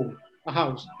home. a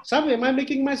house. Sabi, am I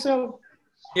making myself?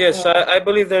 Yes, I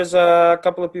believe there's a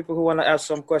couple of people who want to ask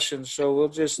some questions, so we'll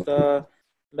just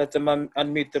let them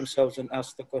unmute themselves and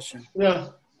ask the question. Yeah.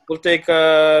 We'll take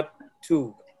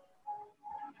two.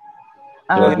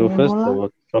 Should I go first or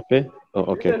Chope?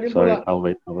 Oh, okay. Yeah, Sorry, Nibola. I'll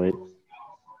wait. I'll wait.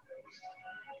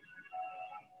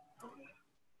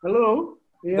 Hello?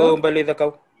 Yeah. Go, balita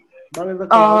ka.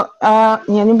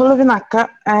 Yani bolo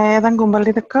vinaka, dan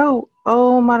gumbali da kau,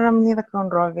 maram ni da kau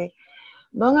roge.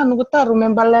 Donga nuguta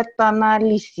rumembaleta na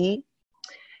lisi,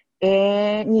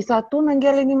 ni satu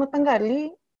nanggeli ni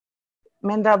matanggali,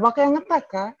 menda baka yang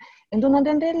ngataka, endo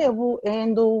nandendele bu,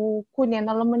 endo kunya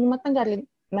na lama ni matanggali,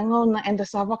 nangaw na endo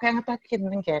sa baka yang ngatakin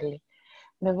nanggeli.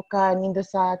 Nabuka nindo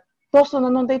sa toso na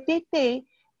nonday tite,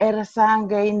 era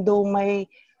sanga endo may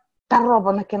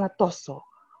taroba na kena toso.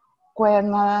 Kue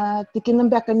na tikinam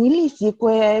beka nilisi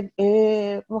kue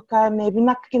waka me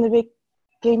binak kina be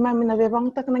kei mami na be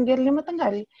bang tak nang gerli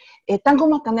matanggali tanggo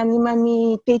makana ni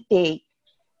mami tete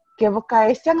ke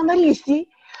waka siang na lisi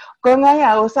ko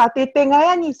ngaya o sa tete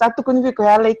ngaya ni satu kun be ko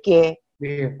ale ke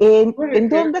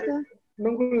endom beka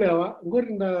Nongulewa,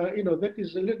 that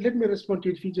is, let me respond to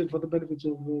it, Fijian, for the benefits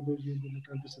of those who do not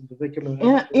understand the vehicle.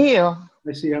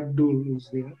 I see Abdul is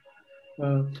there.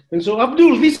 And so,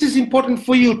 Abdul, this is important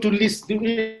for you to listen,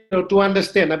 to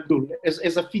understand, Abdul,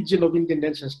 as a Fijian of Indian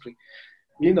ancestry.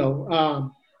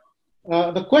 The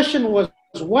question was,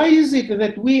 why is it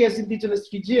that we as indigenous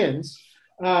Fijians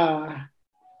have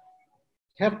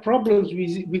problems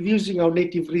with using our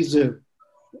native reserve?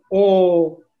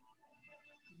 Or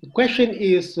the question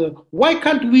is, why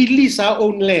can't we lease our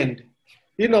own land?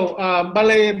 Bale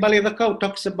the cow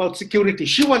talks about security.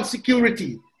 She wants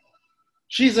security.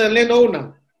 She's a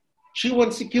landowner. She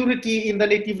wants security in the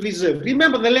native reserve.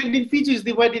 Remember, the land in Fiji is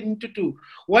divided into two.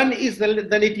 One is the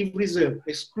native reserve,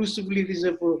 exclusively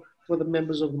reserved for the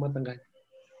members of the Matangai.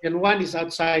 And one is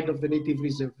outside of the native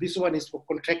reserve. This one is for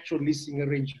contractual leasing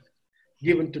arrangement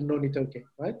given to non-Itoke,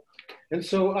 right? And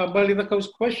so Balivaka's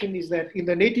question is that in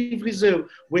the native reserve,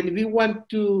 when we want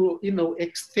to,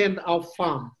 extend our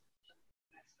farm,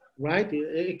 right?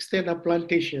 Extend our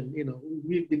plantation,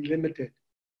 we've been limited.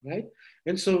 Right?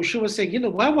 And so she was saying,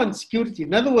 I want security.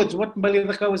 In other words, what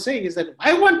Maliraka was saying is that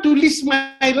I want to lease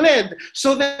my land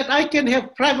so that I can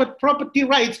have private property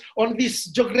rights on this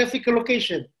geographical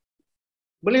location.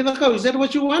 Maliraka, is that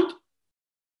what you want?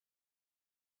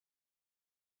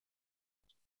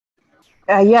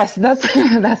 Yes, that's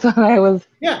what I was.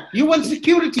 Yeah, you want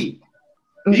security.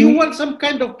 Mm-hmm. You want some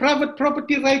kind of private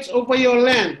property rights over your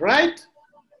land, right?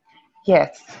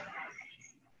 Yes.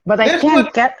 But I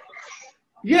can't get...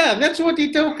 Yeah, that's what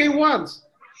Itoke wants,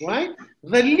 right?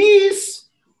 The lease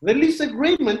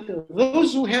agreement,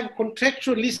 those who have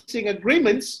contractual leasing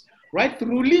agreements, right,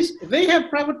 through lease, they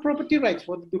have private property rights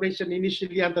for the duration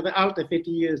initially under the outer 30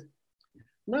 years.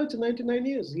 Now it's 99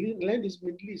 years. Land is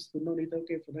been leased to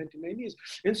non-Itoke for 99 years.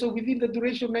 And so within the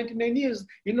duration of 99 years,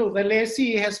 the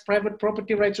lessee has private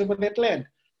property rights over that land.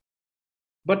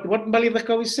 But what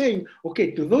Malivaka is saying,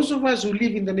 okay, to those of us who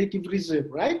live in the native reserve,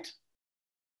 right?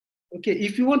 Okay,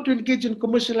 if you want to engage in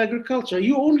commercial agriculture,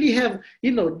 you only have,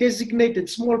 designated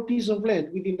small piece of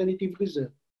land within the native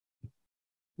reserve,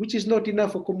 which is not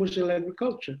enough for commercial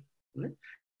agriculture. Right?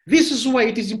 This is why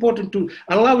it is important to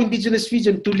allow indigenous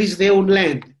Fijians to lease their own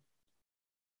land.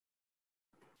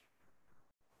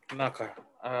 Naka,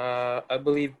 I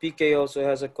believe PK also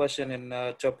has a question in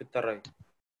Chopitaray.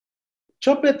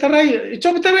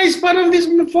 Chopitaray is part of this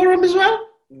forum as well?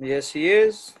 Yes, he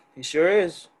is. He sure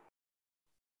is.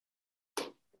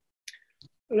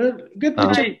 Get the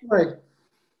Chopitaray.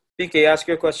 PK, ask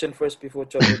your question first before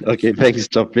Chope. Okay, thanks,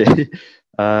 Chope.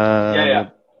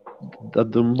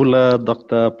 Dumbula,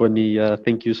 Dr. Poni,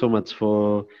 thank you so much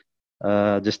for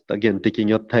just again taking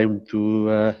your time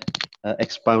to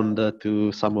expound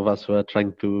to some of us who are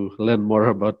trying to learn more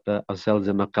about ourselves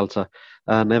and our culture.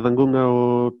 Naevangunga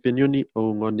o penyuni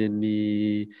o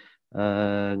ngoneni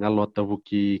ngalota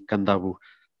wuki kandavu.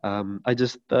 I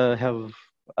just have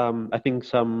I think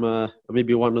some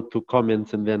maybe one or two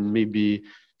comments and then maybe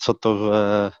sort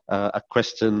of a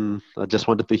question. I just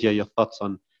wanted to hear your thoughts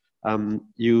on.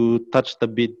 You touched a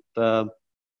bit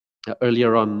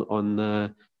earlier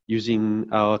on using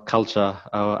our culture,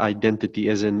 our identity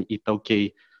as an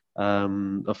Itoke,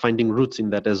 finding roots in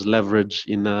that as leverage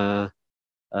in the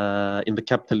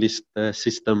capitalist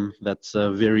system that's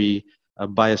very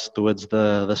biased towards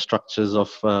the structures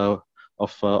of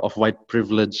white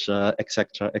privilege,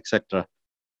 etc., etc.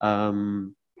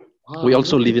 We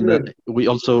also live in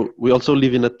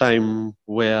a time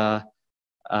where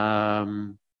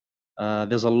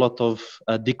there's a lot of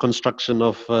deconstruction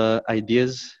of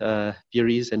ideas,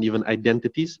 theories, and even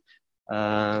identities.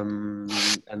 And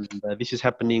this is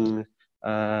happening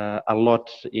a lot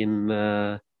in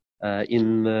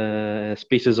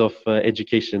spaces of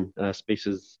education,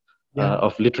 spaces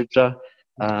of literature.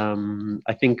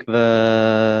 I think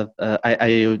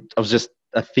I was just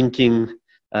thinking,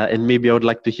 and maybe I would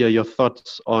like to hear your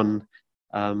thoughts on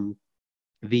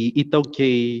the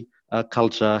Itaukei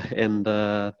culture, and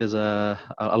there's a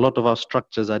lot of our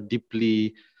structures are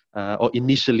deeply or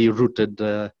initially rooted,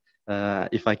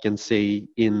 if I can say,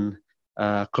 in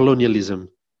colonialism.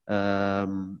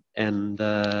 And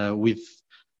with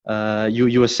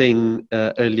you were saying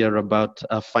earlier about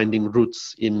finding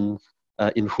roots in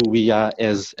who we are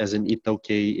as an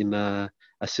Itaukei in a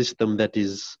system that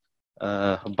is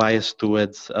biased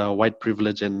towards white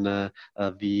privilege and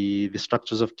the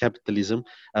structures of capitalism,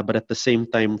 but at the same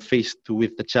time faced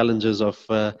with the challenges of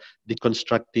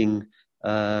deconstructing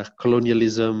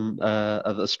colonialism,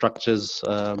 the structures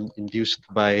induced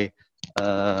by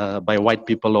white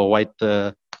people or white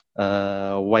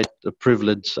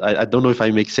privilege. I don't know if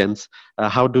I make sense.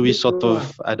 How do we sort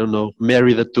of, I don't know,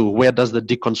 marry the two? Where does the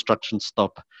deconstruction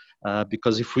stop?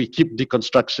 Because if we keep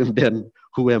deconstruction, then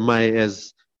who am I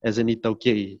as an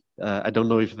Itaukei? I don't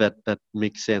know if that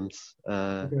makes sense.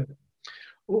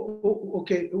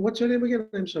 Okay, what's your name again?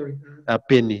 I'm sorry.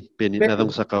 Penny. Penny.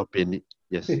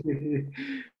 Yes.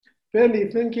 Penny,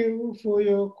 thank you for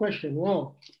your question.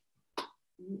 Wow,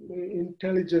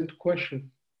 intelligent question,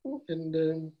 and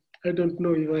I don't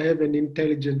know if I have an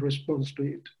intelligent response to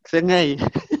it.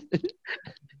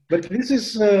 But this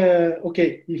is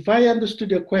okay. If I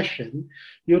understood your question,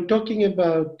 you're talking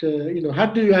about how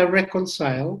do you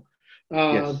reconcile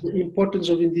Yes. the importance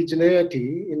of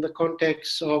indigeneity in the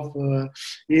context of a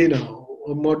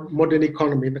modern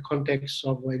economy, in the context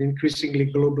of an increasingly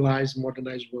globalized,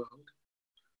 modernized world.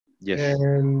 Yes.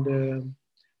 And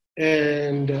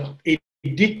a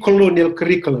decolonial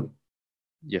curriculum.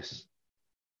 Yes.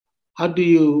 How do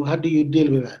you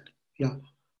deal with that? Yeah.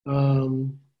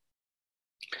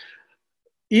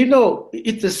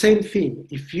 It's the same thing.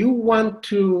 If you want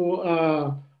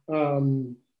to,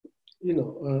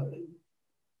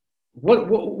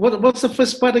 what's the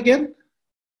first part again?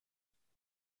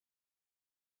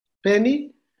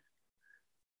 Penny,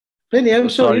 I'm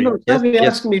sorry. Somebody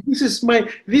asked me. This is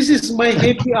my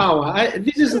happy hour.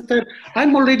 This is the time.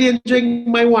 I'm already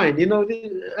enjoying my wine.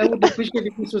 I would appreciate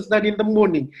if this was done in the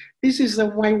morning. This is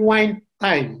my wine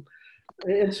time.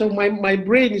 And so my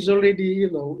brain is already,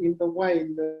 in the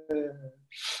wine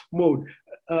mode.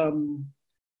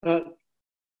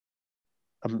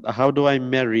 How do I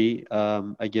marry,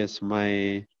 I guess,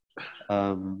 my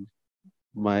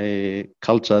my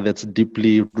culture that's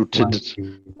deeply rooted,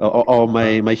 or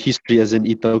my history as an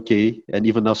Itaukei, and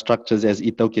even our structures as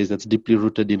Itaukeis that's deeply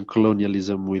rooted in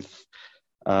colonialism with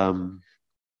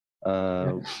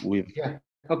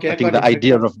Okay, I think the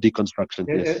idea of deconstruction.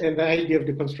 Yes. And the idea of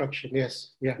deconstruction,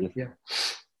 yes. Yeah.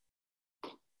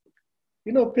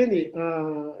 Penny,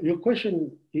 your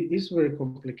question is very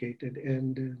complicated,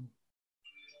 and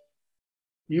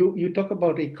you talk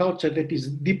about a culture that is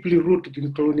deeply rooted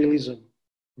in colonialism,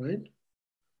 right?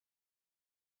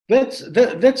 That's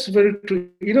very true.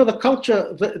 The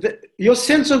culture, your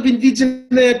sense of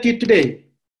indigeneity today,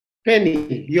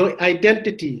 Penny, your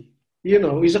identity,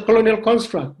 is a colonial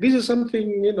construct. This is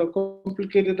something,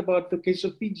 complicated about the case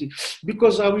of Fiji,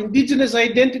 because our indigenous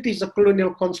identity is a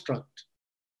colonial construct.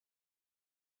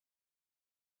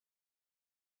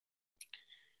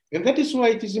 And that is why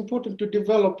it is important to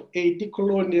develop a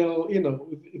decolonial,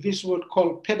 this word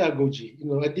called pedagogy,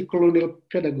 a decolonial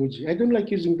pedagogy. I don't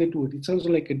like using that word. It sounds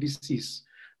like a disease,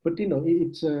 but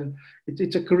it's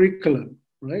a curriculum,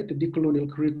 right? A decolonial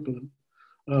curriculum.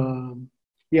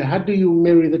 How do you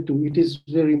marry the two? It is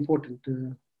very important.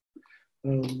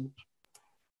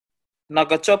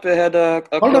 Nagachope had a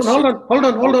question. Hold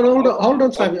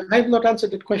on, Savi. I have not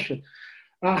answered that question.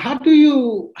 How do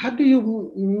you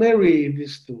marry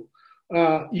these two?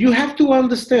 You have to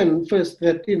understand first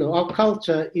that our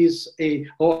culture is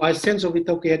our sense of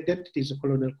Itaukei identity is a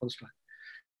colonial construct,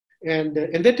 and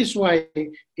that is why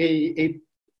a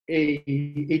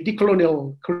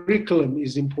decolonial curriculum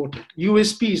is important.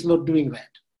 USP is not doing that.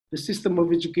 The system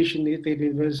of education at the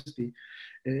university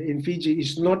in Fiji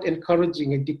is not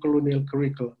encouraging a decolonial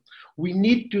curriculum. We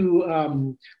need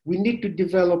to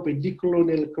develop a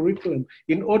decolonial curriculum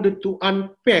in order to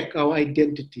unpack our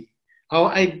identity.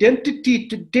 Our identity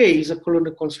today is a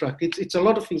colonial construct. It's a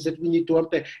lot of things that we need to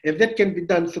unpack, and that can be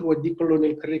done through a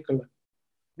decolonial curriculum.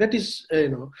 That is,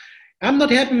 I'm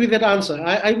not happy with that answer.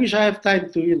 I wish I have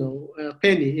time to,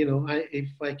 Penny, if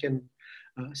I can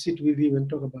sit with you and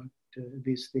talk about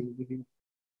this thing with you.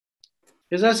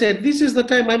 As I said, this is the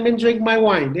time I'm enjoying my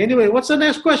wine. Anyway, what's the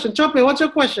next question? Chope, what's your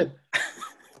question?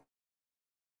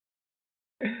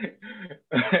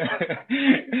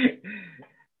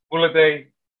 Bulatay.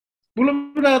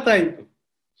 Bulatay.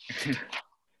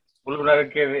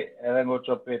 Bulatay kere ngo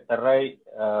chope taray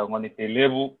ngonite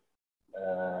lebu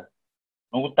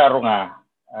nungutaro nga.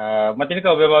 Matini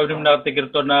ka beba udim na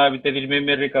tikirto na bitedi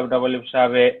memory ka na wale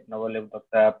sabe na wale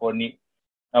Dr. Poni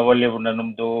na wale na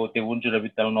numdo tewunju na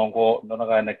bital nongko no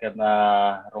na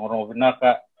na rongrong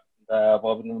binaka da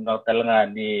babin na talanga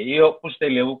ni iyo puste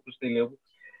lebu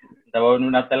da babin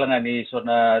na talanga ni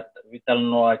sona vital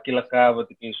no kilaka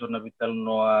batiki sona vital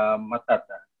no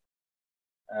matata.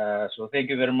 So thank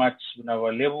you very much na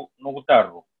wale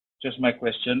nungutaro. Just my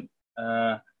question.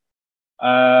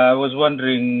 I was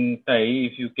wondering, Tai,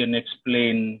 if you can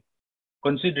explain,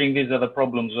 considering these are the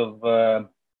problems of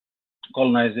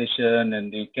colonization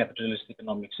and the capitalist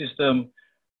economic system,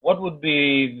 what would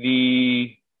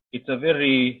be it's a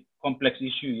very complex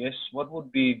issue, yes? What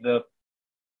would be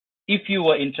if you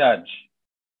were in charge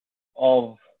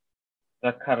of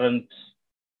the current,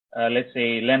 let's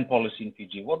say, land policy in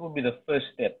Fiji, what would be the first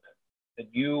step that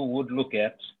you would look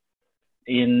at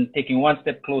in taking one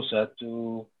step closer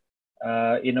to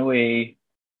in a way,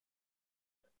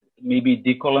 maybe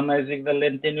decolonizing the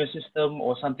land tenure system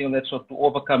or something of that sort to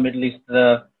overcome at least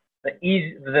the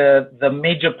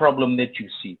major problem that you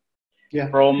see. Yeah.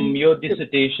 From your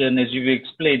dissertation, as you've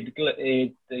explained,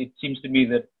 it seems to me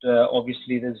that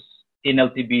obviously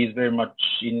NLTB is very much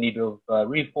in need of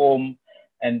reform,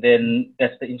 and then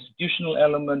that's the institutional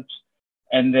element,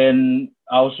 and then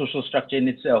our social structure in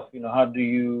itself. How do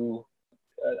you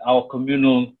our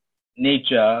communal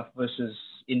nature versus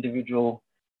individual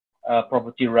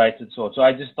property rights and so on. So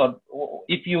I just thought,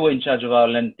 if you were in charge of our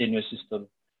land tenure system,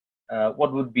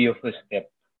 what would be your first step?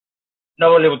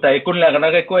 Thank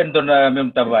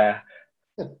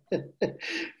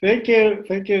you,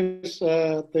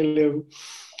 Telem.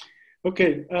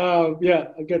 Okay, yeah,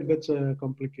 again, that's a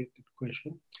complicated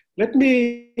question. Let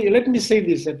me say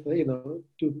this,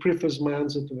 to preface my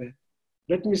answer to that.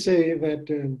 Let me say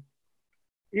that,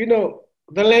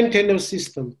 the land tenure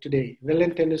system today, the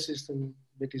land tenure system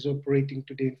that is operating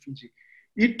today in Fiji,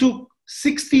 it took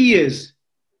 60 years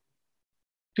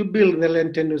to build the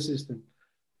land tenure system.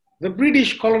 The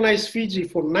British colonized Fiji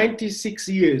for 96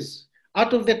 years.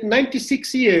 Out of that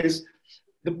 96 years,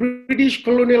 the British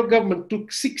colonial government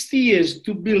took 60 years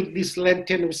to build this land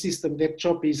tenure system that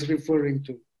Chope is referring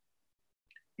to.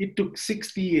 It took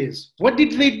 60 years. What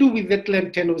did they do with that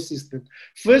land tenure system?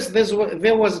 First,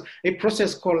 there was a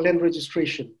process called land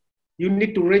registration. You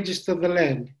need to register the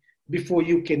land before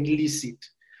you can lease it.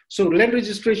 So land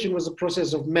registration was a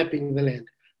process of mapping the land.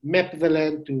 Map the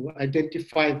land to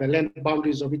identify the land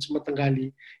boundaries of each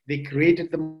Matangali. They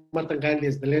created the Matangali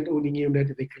as the land owning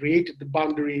unit. They created the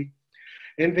boundary.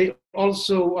 And they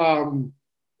also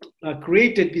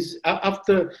created this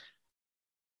after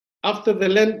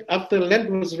land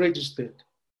was registered,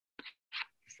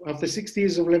 after 60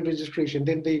 years of land registration,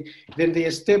 then they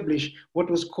established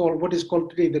what is called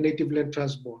today the Native Land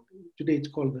Trust Board. Today it's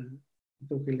called the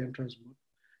Itoke Land Trust Board.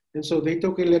 And so the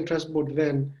Itoke Land Trust Board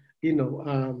then,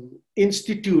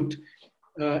 institute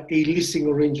a leasing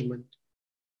arrangement,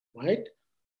 right?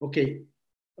 Okay,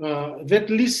 that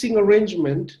leasing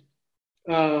arrangement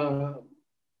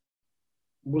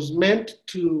was meant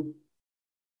to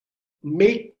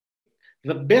make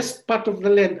the best part of the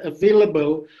land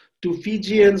available to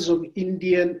Fijians of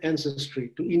Indian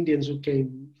ancestry, to Indians who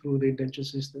came through the indenture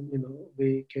system.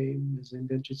 They came as an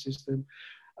indenture system.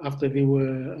 After they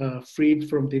were freed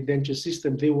from the indenture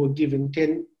system, they were given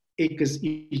 10 acres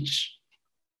each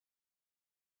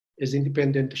as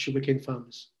independent sugarcane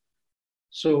farmers.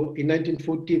 So in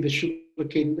 1940, the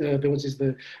sugarcane,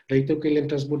 the Itoke Land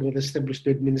Trust Board was established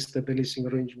to administer the leasing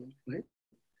arrangement, right?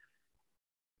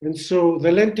 And so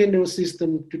the land tenure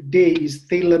system today is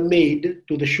tailor-made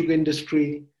to the sugar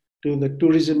industry, to the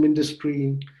tourism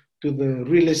industry, to the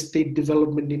real estate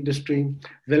development industry.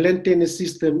 The land tenure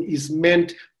system is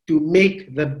meant to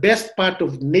make the best part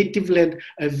of native land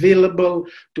available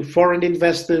to foreign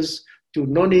investors, to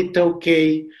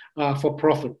non-Itoke for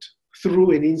profit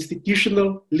through an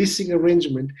institutional leasing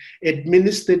arrangement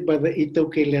administered by the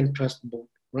Itoke Land Trust Board,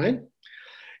 right?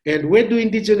 And where do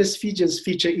indigenous Fijians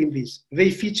feature in this?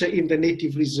 They feature in the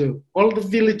native reserve. All the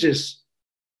villages,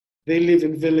 they live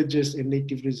in villages and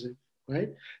native reserve,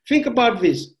 right? Think about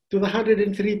this, to the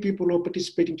 103 people who are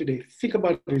participating today. Think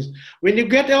about this. When you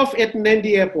get off at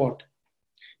Nandi Airport,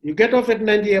 You get off at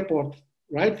Nandi Airport,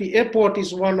 right? The airport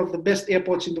is one of the best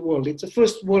airports in the world. It's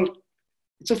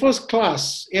a first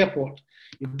class airport.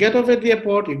 You get off at the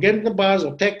airport, you get in the bus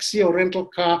or taxi or rental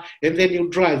car, and then you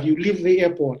drive, you leave the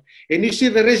airport. And you see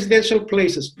the residential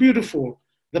places, beautiful.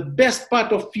 The best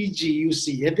part of Fiji you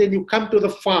see. And then you come to the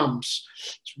farms.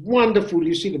 It's wonderful.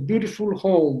 You see the beautiful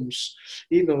homes.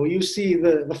 You know, you see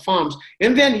the farms.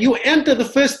 And then you enter the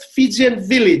first Fijian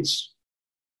village.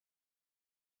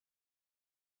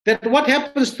 That what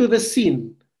happens to the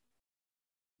scene?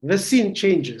 The scene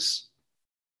changes.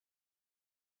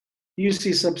 You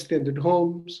see substandard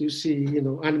homes, you see, you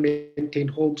know, unmaintained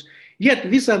homes.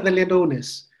 Yet these are the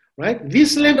landowners, right?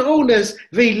 These landowners,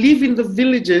 they live in the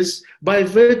villages by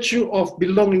virtue of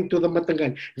belonging to the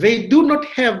Matangan. They do not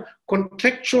have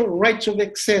contractual rights of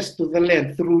access to the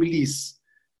land through lease.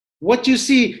 What you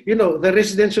see, you know, the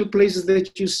residential places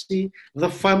that you see, the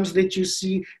farms that you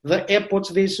see, the airports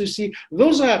that you see,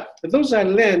 those are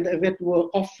land that were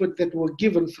offered, that were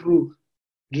given through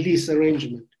lease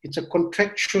arrangement. It's a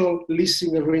contractual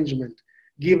leasing arrangement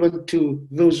given to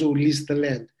those who lease the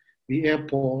land, the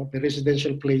airport, the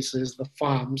residential places, the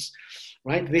farms,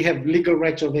 right? They have legal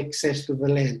rights of access to the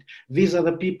land. These are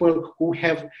the people who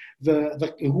have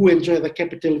who enjoy the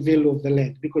capital value of the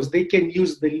land, because they can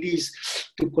use the lease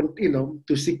to, you know,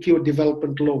 to secure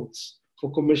development loans for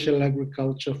commercial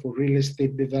agriculture, for real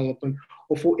estate development,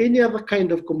 or for any other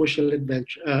kind of commercial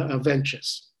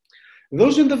ventures.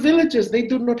 Those in the villages, they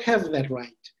do not have that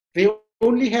right. They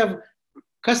only have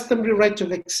customary right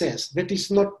of access that is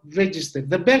not registered.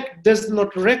 The bank does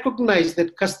not recognize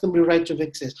that customary right of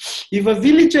access. If a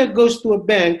villager goes to a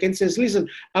bank and says, listen,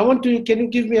 can you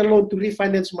give me a loan to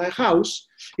refinance my house?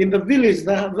 In the village,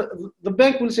 the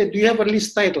bank will say, do you have a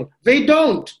lease title? They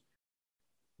don't.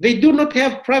 They do not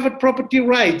have private property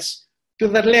rights to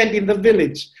the land in the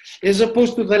village, as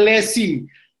opposed to the lessee,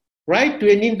 right?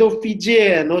 To an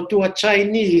Indo-Fijian or to a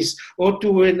Chinese or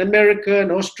to an American,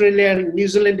 Australian, New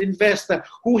Zealand investor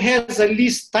who has a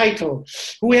lease title,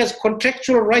 who has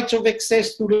contractual rights of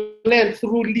access to land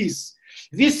through lease.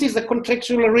 This is a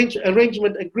contractual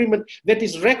arrangement agreement that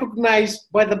is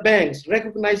recognized by the banks,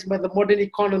 recognized by the modern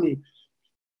economy.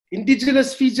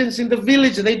 Indigenous Fijians in the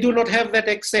village, they do not have that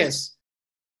access.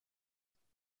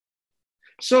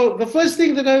 So the first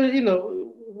thing that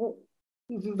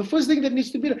the first thing that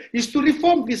needs to be done is to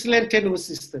reform this land tenure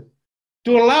system,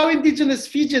 to allow indigenous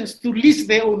Fijians to lease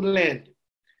their own land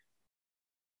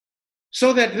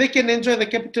so that they can enjoy the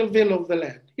capital value of the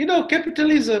land. You know,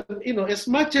 capitalism, you know, as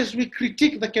much as we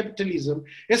critique the capitalism,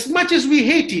 as much as we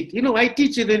hate it, you know, I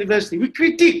teach at the university, we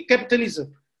critique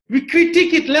capitalism. We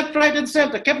critique it left, right, and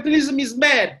center. Capitalism is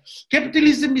bad.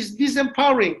 Capitalism is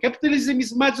disempowering. Capitalism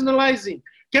is marginalizing.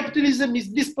 Capitalism is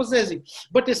dispossessing.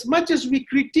 But as much as we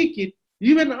critique it,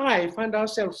 you and I find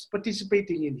ourselves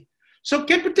participating in it. So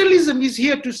capitalism is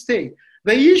here to stay.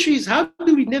 The issue is, how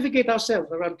do we navigate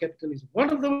ourselves around capitalism?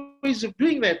 One of the ways of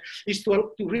doing that is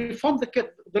to reform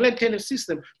the land tenure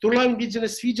system, to allow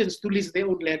indigenous Fijians to lease their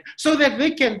own land so that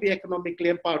they can be economically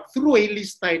empowered through a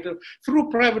lease title, through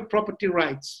private property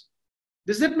rights.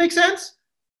 Does that make sense?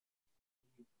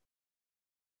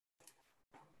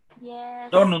 Yes.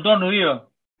 Don't hear.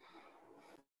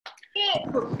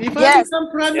 If I become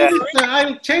Prime Minister,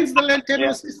 I'll change the land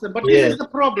tenure system. But this is the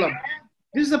problem.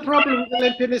 This is the problem with the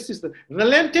land tenure system. The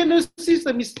land tenure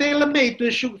system is tailor-made to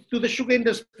the sugar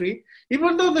industry,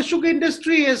 even though the sugar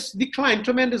industry has declined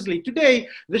tremendously. Today,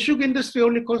 the sugar industry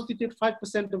only constitutes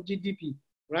 5% of GDP,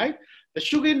 right?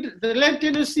 The land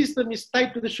tenure system is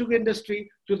tied to the sugar industry,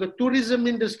 to the tourism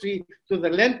industry, to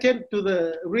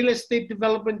the real estate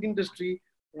development industry,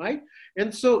 right?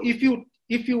 And so if you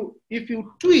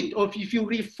tweak or if you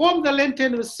reform the land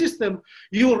tenure system,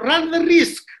 you run the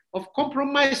risk of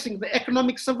compromising the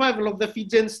economic survival of the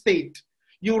Fijian state.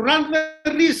 You run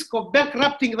the risk of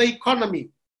bankrupting the economy.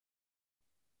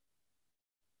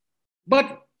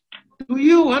 But to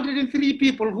you 103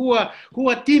 people who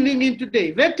are tuning in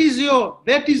today, that is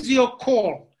your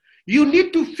call. You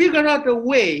need to figure out a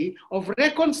way of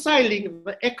reconciling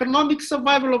the economic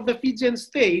survival of the Fijian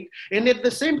state and at the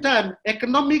same time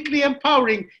economically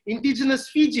empowering indigenous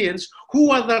Fijians who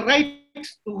are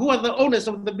the owners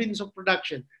of the means of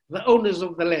production, the owners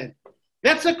of the land.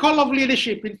 That's a call of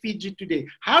leadership in Fiji today.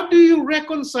 How do you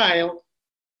reconcile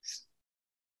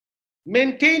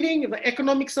maintaining the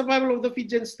economic survival of the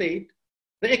Fijian state,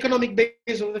 the economic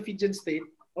base of the Fijian state,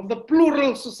 of the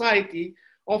plural society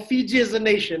of Fiji as a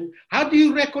nation? How do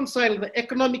you reconcile the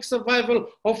economic survival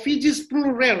of Fiji's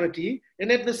plurality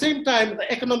and at the same time the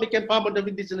economic empowerment of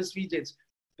indigenous Fijians?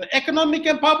 The economic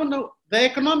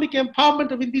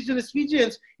empowerment of indigenous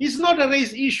Fijians is not a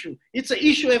race issue. It's an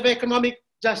issue of economic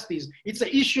justice. It's an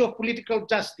issue of political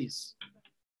justice.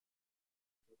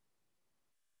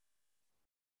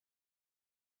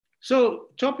 So,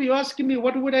 Chopi, you're asking me,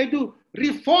 what would I do?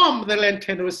 Reform the land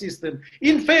tenure system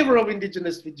in favor of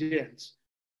indigenous Fijians.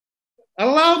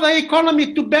 Allow the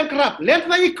economy to bankrupt. Let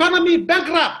the economy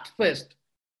bankrupt first,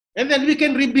 and then we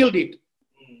can rebuild it.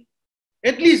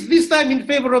 At least this time in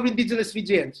favor of indigenous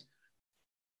Fijians.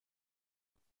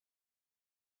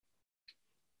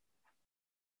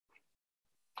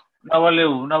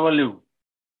 Nawaliu.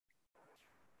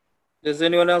 Does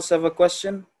anyone else have a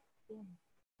question?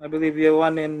 I believe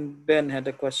Yohan and Ben had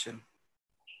a question.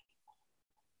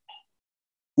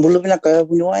 Belum na kaya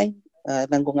bunuay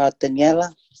nangungatan niya la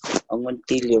ang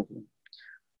mantilyo.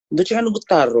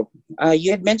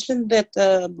 You had mentioned that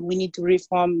we need to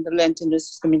reform the land tenure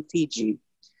system in Fiji.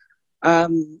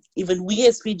 Even we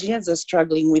as Fijians are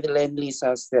struggling with the land lease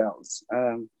ourselves.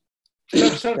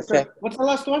 Sir, what's the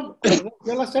last one?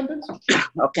 The last sentence?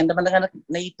 Okay,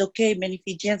 okay, many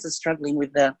Fijians are struggling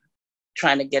with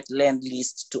trying to get land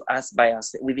leased to us by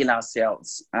us within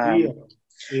ourselves.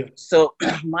 So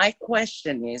my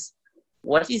question is,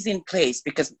 what is in place?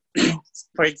 Because,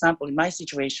 for example, in my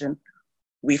situation,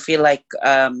 we feel like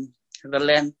the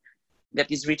land that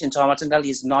is written to our Matangali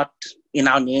is not in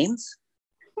our names.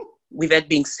 With that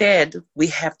being said, we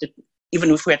have to, even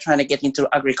if we're trying to get into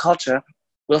agriculture,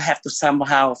 we'll have to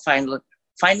somehow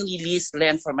finally lease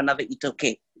land from another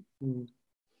Itoke.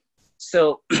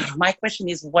 So my question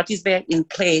is, what is there in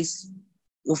place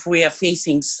if we are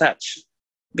facing such?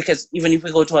 Because even if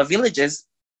we go to our villages,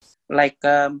 like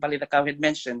Balidakau had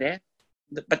mentioned,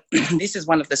 but this is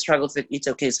one of the struggles that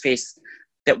Itokes face,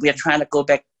 that we are trying to go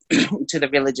back to the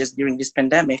villages during this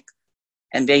pandemic,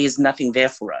 and there is nothing there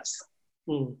for us.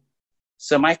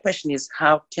 So my question is,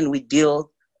 how can we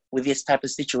deal with this type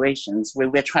of situations where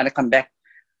we're trying to come back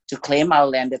to claim our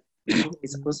land that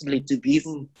is supposedly to be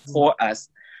for us,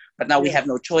 but now we have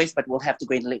no choice, but we'll have to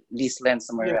go and lease land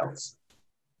somewhere else.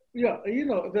 Yeah, you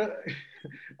know,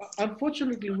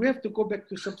 unfortunately, we have to go back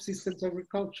to subsistence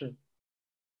agriculture,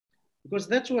 because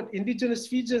that's what indigenous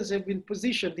Fijians have been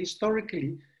positioned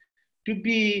historically to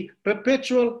be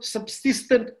perpetual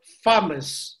subsistent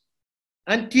farmers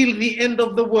until the end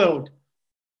of the world.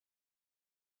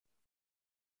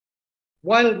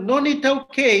 While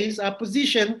non-Itaukes are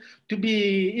positioned to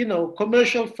be, you know,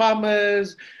 commercial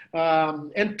farmers,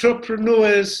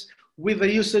 entrepreneurs with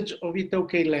the usage of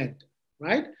Itauke land,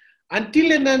 right?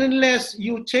 Until and unless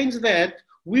you change that,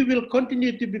 we will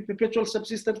continue to be perpetual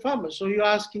subsistent farmers. So you're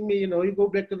asking me, you know, you go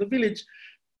back to the village,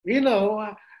 we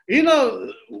go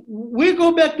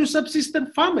back to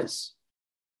subsistent farmers.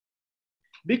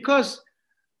 Because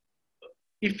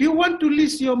if you want to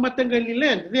lease your Matangali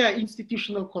land, there are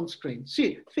institutional constraints.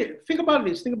 See, think about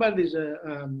this.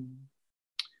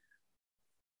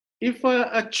 If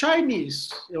a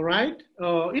Chinese, right,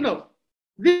 you know,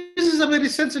 this is a very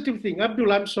sensitive thing.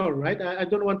 Abdul, I'm sorry, right? I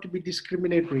don't want to be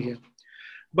discriminatory here.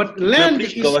 But land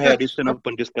please go ahead. It's an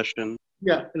open discussion.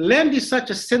 Yeah, land is such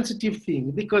a sensitive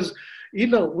thing because, you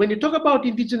know, when you talk about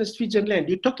indigenous Fijian land,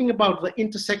 you're talking about the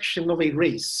intersection of a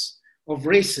race, of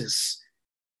races.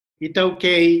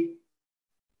 Itauke,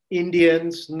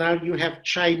 Indians, now you have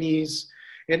Chinese,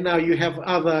 and now you have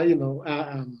other, you know,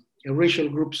 racial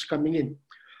groups coming in,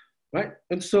 right?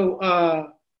 And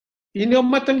so in your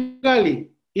Matangali,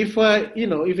 if you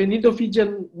know, if an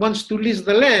Indo-Fijian wants to lease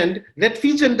the land, that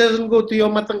Fijian doesn't go to your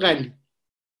Matangali,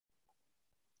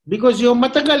 because your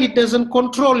Matangali doesn't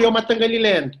control your Matangali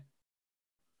land.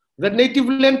 The Native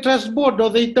Land Trust Board or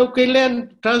the Itauke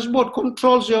Land Trust Board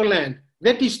controls your land.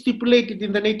 That is stipulated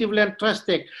in the Native Land Trust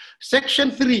Act.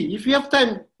 Section 3, if you have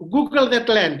time, Google that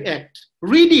Land Act.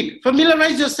 Read it,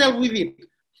 familiarize yourself with it,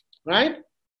 right?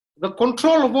 The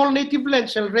control of all native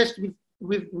land shall rest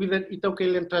with the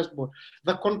Itauke Land Trust Board.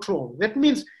 The control. That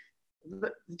means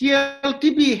the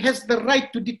TLTB has the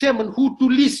right to determine who to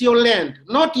lease your land.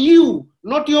 Not you,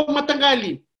 not your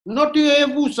Matangali, not your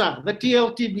Evusa, the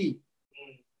TLTB.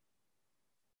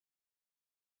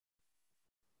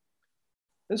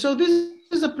 And so this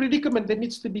is a predicament that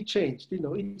needs to be changed. You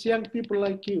know, it's young people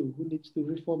like you who needs to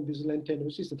reform this land tenure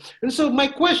system. And so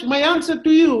my answer to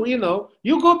you, you know,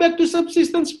 you go back to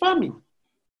subsistence farming,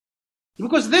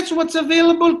 because that's what's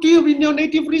available to you in your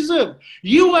native reserve.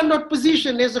 You are not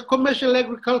positioned as a commercial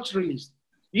agriculturalist.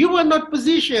 You are not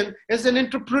positioned as an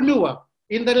entrepreneur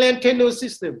in the land tenure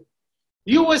system.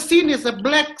 You were seen as a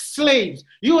black slave.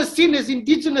 You were seen as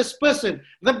indigenous person.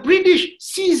 The British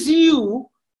sees you,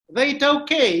 the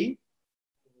Itauke,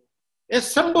 as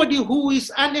somebody who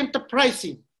is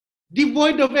unenterprising,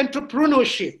 devoid of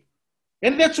entrepreneurship.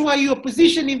 And that's why you're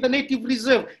positioned in the native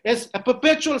reserve as a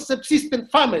perpetual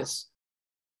subsistent farmers.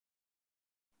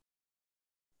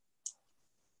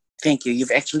 Thank you.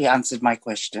 You've actually answered my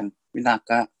question,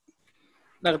 Vinaka.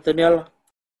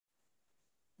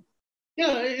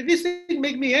 Yeah, this thing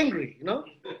make me angry, you know.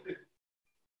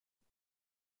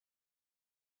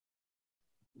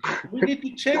 We need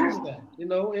to change that, you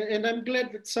know, and I'm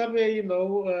glad that Sabe, you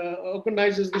know,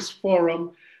 organizes this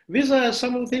forum. These are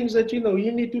some of the things that, you know,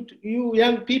 you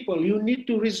young people, you need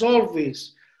to resolve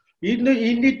this. You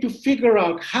need to figure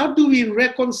out, how do we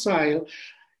reconcile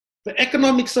the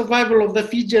economic survival of the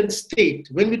Fijian state?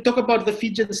 When we talk about the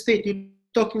Fijian state, you're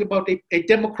talking about a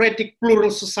democratic plural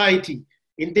society.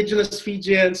 Indigenous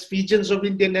Fijians, Fijians of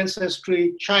Indian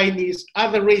ancestry, Chinese,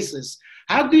 other races.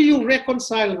 How do you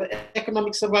reconcile the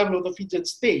economic survival of the Fijian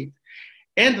state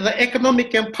and the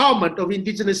economic empowerment of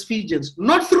indigenous Fijians?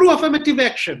 Not through affirmative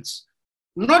actions,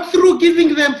 not through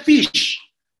giving them fish,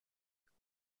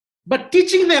 but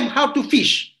teaching them how to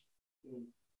fish.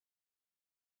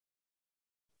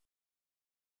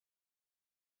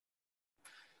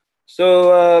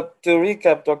 So to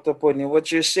recap, Dr. Pony,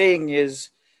 what you're saying is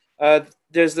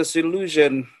there's this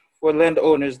illusion for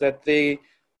landowners that they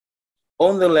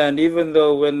own the land, even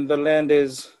though when the land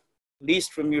is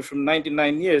leased from you from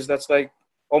 99 years, that's like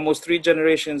almost 3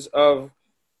 generations of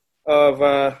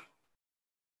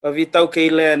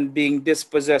Itauke land being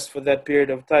dispossessed for that period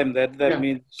of time. That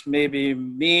means maybe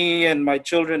me and my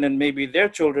children and maybe their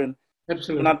children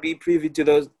will not be privy to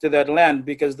that land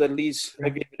because the lease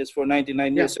agreement is for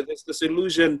 99 years. So there's this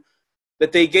illusion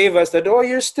that they gave us that, oh,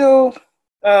 you're still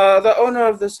the owner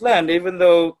of this land, even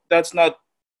though that's not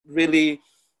really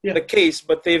the case.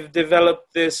 But they've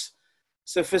developed this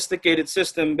sophisticated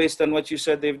system based on what you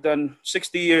said. They've done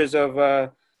 60 years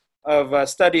of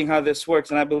studying how this works,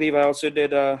 and I believe I also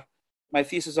did my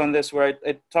thesis on this, where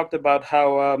I talked about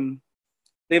how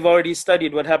they've already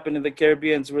studied what happened in the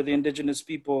Caribbean, where the indigenous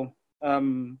people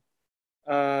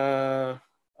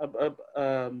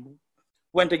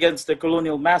went against the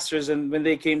colonial masters, and when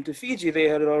they came to Fiji, they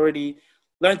had already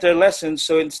learned their lessons.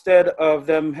 So instead of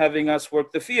them having us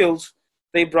work the fields,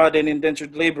 they brought in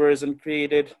indentured laborers and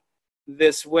created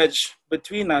this wedge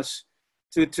between us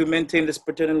to maintain this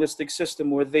paternalistic system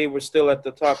where they were still at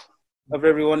the top of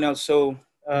everyone else. So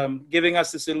giving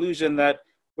us this illusion that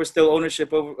we're still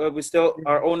we still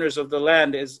are owners of the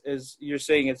land is you're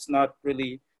saying it's not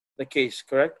really the case,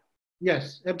 correct?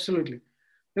 Yes, absolutely.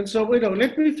 And so, you know,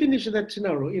 let me finish that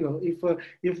scenario. You know, if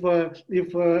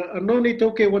a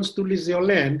non-Itoke wants to lease your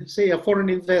land, say a foreign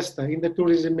investor in the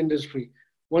tourism industry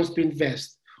wants to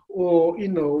invest, or, you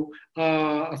know,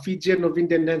 a Fijian of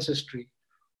Indian ancestry,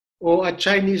 or a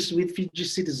Chinese with Fiji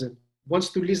citizen wants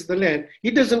to lease the land, he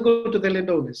doesn't go to the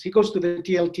landowners, he goes to the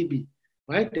TLTB,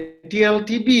 right? The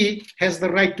TLTB has the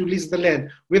right to lease the land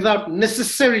without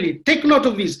necessarily, take note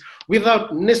of this,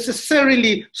 without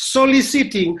necessarily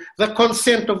soliciting the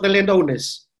consent of the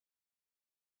landowners.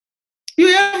 You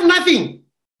have nothing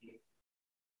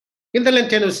in the land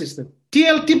tenure system.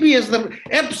 TLTB has the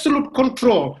absolute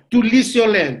control to lease your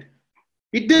land.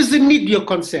 It doesn't need your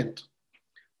consent.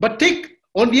 But take,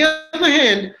 on the other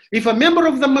hand, if a member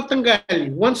of the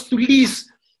Matangali wants to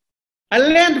lease a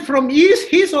land from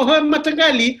his or her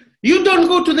Matangali, you don't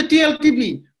go to the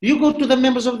TLTB. You go to the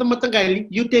members of the Matangali.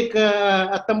 You take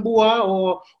a Tambua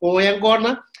or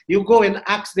Yangona. You go and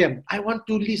ask them, I want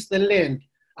to lease the land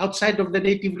outside of the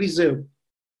native reserve.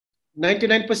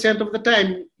 99% of the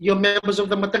time, your members of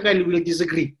the Matangali will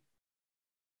disagree.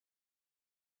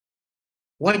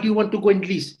 Why do you want to go and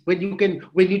lease when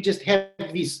you just have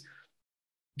this?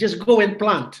 Just go and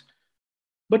plant.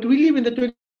 But we live in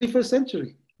the 21st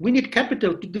century. We need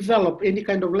capital to develop any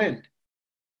kind of land,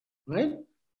 right?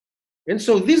 And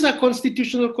so these are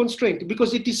constitutional constraints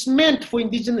because it is meant for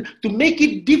indigenous, to make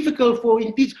it difficult for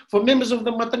members of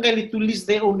the Matangali to lease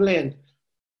their own land.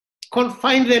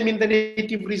 Confine them in the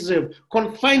native reserve,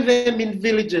 confine them in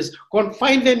villages,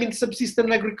 confine them in subsistence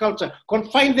agriculture,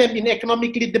 confine them in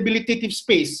economically debilitative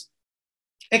space,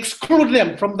 exclude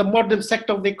them from the modern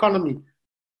sector of the economy.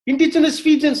 Indigenous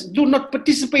Fijians do not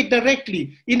participate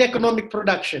directly in economic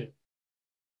production.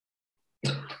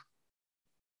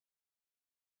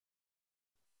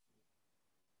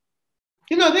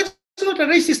 You know, that's not a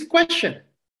racist question.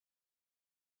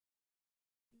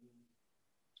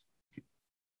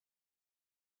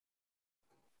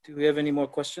 Do we have any more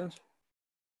questions?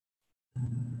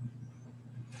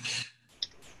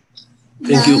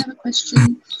 Thank you. I have a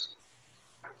question.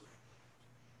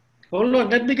 Hold on,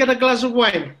 let me get a glass of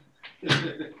wine.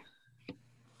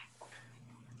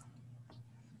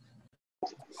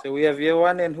 So we have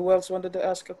Yewan, and who else wanted to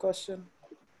ask a question?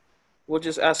 We'll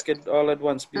just ask it all at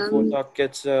once before Doc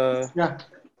gets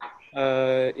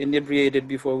inebriated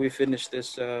before we finish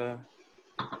this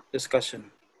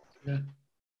discussion. Yeah.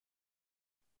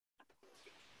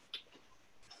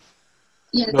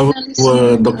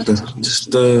 Doctor,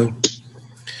 just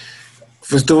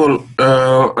first of all,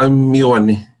 I'm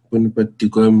Ioane Ponipate.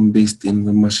 I'm based in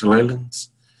the Marshall Islands.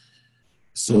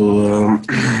 So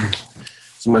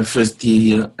it's my first year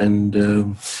here, and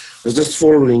I was just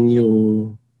following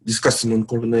your discussion on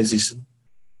colonization.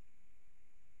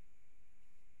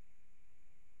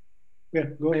 Yeah,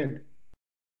 go ahead.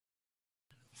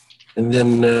 And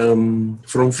then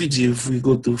from Fiji, if we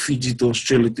go to Fiji, to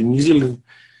Australia, to New Zealand,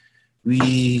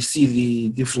 we see the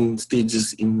different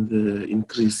stages in the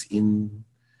increase in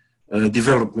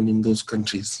development in those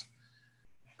countries.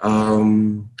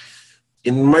 In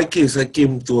my case, I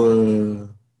came to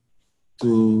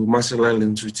Marshall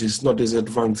Islands, which is not as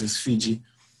advanced as Fiji.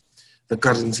 The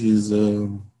currency is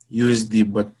USD,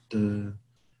 but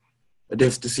I'd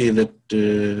have to say that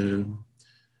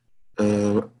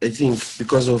I think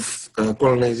because of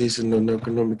colonization and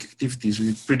economic activities,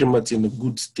 we're pretty much in a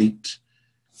good state,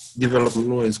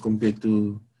 development-wise, compared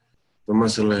to the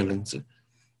Marshall Islands.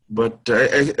 But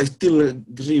I still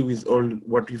agree with all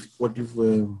what you've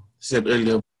said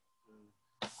earlier about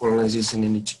colonization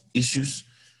and its issues.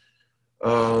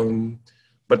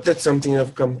 But that's something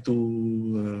I've come to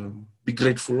be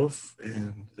grateful of,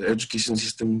 and the education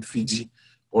system in Fiji,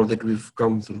 all that we've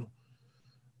come through.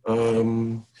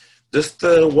 Just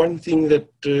one thing that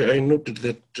I noted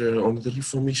that on the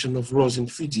reformation of laws in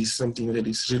Fiji is something that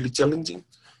is really challenging.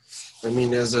 I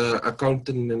mean, as an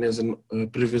accountant and as a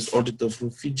previous auditor from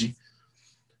Fiji,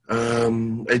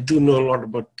 I do know a lot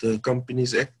about the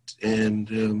Companies Act,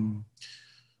 and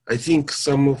I think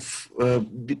some of,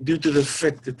 due to the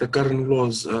fact that the current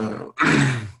laws or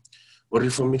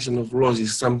reformation of laws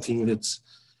is something that's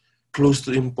close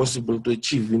to impossible to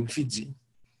achieve in Fiji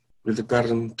with the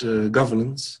current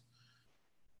governance.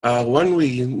 One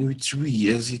way in which we,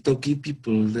 as Itoki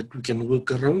people, that we can work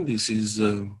around this is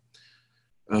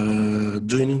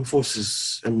joining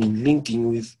forces. I mean, linking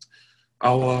with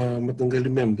our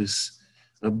Matangali members,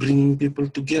 bringing people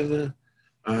together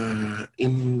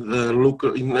in the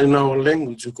local, in our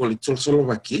language, we call it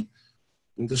Solsolowaki.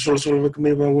 In the Solsolowaki,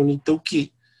 me bangun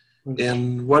Itoki.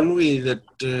 And one way that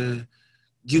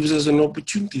gives us an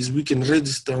opportunity is we can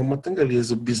register our Matangali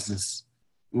as a business,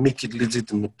 make it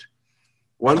legitimate.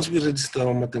 Once we register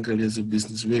our Matangali as a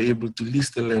business, we are able to lease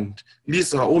the land,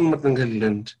 lease our own Matangali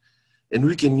land, and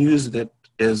we can use that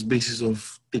as basis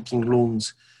of taking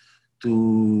loans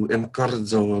to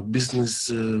encourage our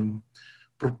business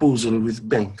proposal with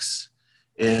banks.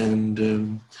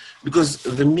 And because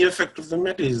the mere fact of the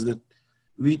matter is that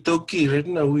we okay right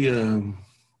now, we are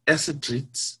asset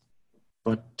rates,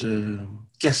 but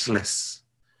cashless.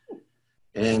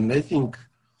 And I think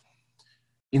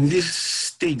in these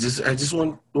stages, I just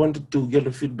wanted to get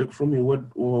a feedback from you.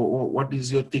 What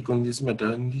is your take on this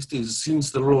matter? In these stages,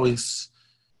 since the law is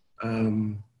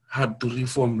hard to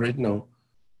reform right now,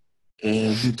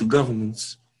 and due to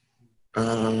governance,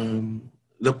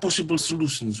 the possible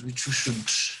solutions which we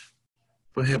should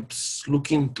perhaps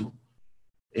look into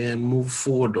and move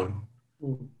forward on,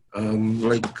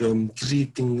 like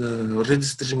creating,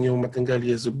 registering your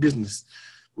Matangali as a business,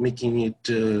 making it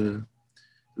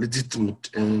legitimate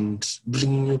and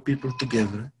bringing your people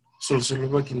together. So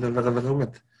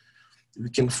we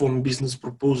can form business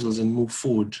proposals and move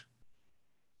forward.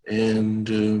 And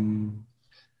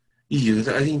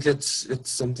yeah, I think that's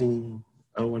something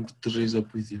I wanted to raise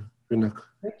up with you.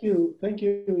 Thank you,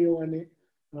 Ioane.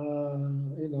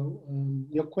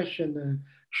 Your question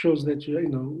shows that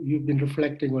you've been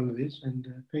reflecting on this, and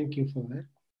thank you for that.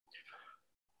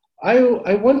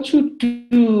 I want you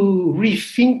to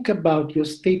rethink about your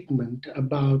statement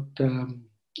about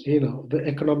the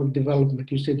economic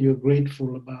development. You said you're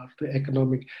grateful about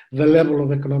the level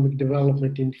of economic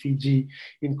development in Fiji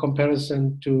in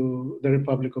comparison to the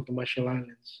Republic of the Marshall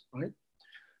Islands, right?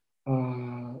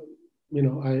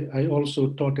 I also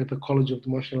taught at the College of the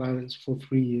Marshall Islands for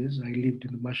 3 years. I lived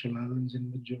in the Marshall Islands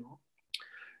in Majuro.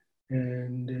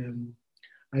 And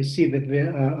I see that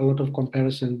there are a lot of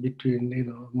comparison between,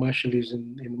 Marshallese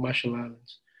in Marshall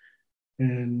Islands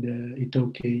and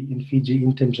Itoke in Fiji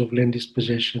in terms of land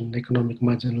dispossession, economic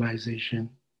marginalization,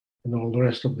 and all the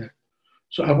rest of that.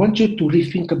 So I want you to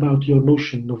rethink about your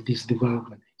notion of this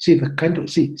development. See,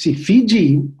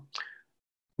 Fiji,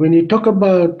 when you talk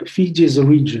about Fiji as a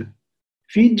region,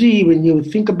 Fiji, when you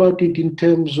think about it in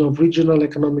terms of regional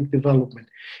economic development,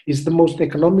 is the most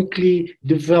economically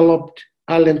developed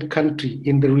island country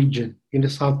in the region, in the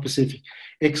South Pacific,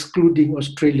 excluding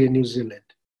Australia and New Zealand,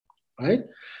 right?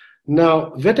 Now,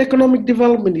 that economic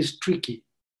development is tricky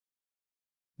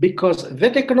because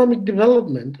that economic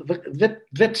development,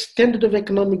 that standard of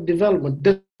economic development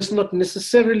does not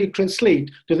necessarily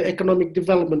translate to the economic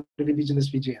development of indigenous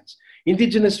Fijians.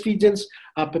 Indigenous Fijians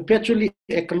are perpetually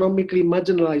economically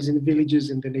marginalized in villages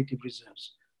and the native reserves.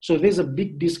 So there's a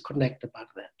big disconnect about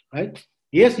that, right?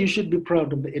 Yes, you should be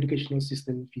proud of the educational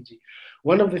system in Fiji.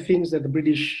 One of the things that the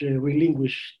British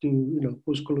relinquished to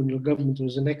post-colonial government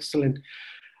was an excellent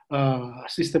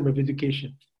system of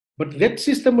education. But that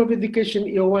system of education,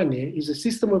 Iowane, is a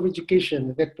system of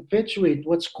education that perpetuates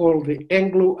what's called the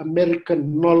Anglo-American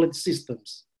knowledge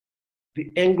systems. The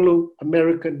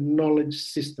Anglo-American knowledge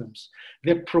systems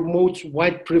that promotes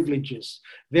white privileges,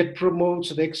 that promotes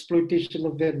the exploitation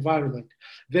of the environment,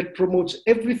 that promotes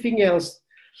everything else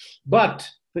but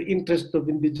the interest of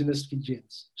indigenous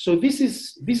Fijians. So this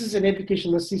is an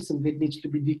educational system that needs to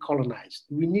be decolonized.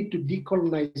 We need to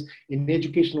decolonize an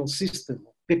educational system,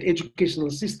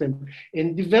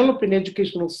 and develop an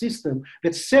educational system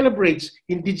that celebrates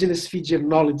indigenous Fijian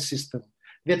knowledge system,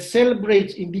 that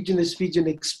celebrates indigenous Fijian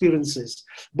experiences,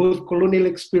 both colonial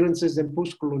experiences and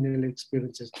post-colonial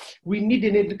experiences. We need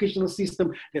an educational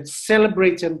system that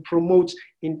celebrates and promotes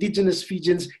indigenous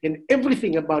Fijians and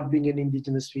everything about being an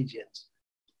indigenous Fijians,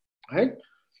 right?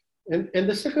 And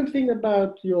the second thing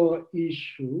about your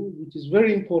issue, which is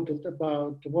very important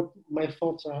about what my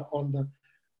thoughts are on the,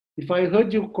 if I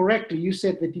heard you correctly, you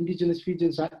said that indigenous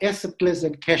Fijians are assetless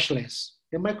and cashless.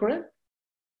 Am I correct?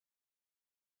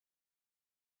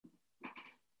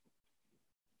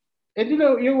 And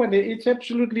it's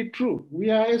absolutely true. We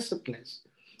are assetless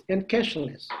and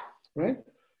cashless, right?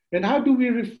 And how do we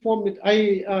reform it?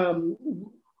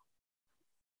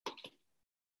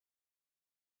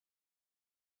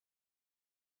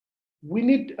 We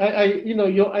need,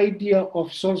 your idea of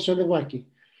Solsolevaki.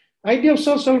 Idea of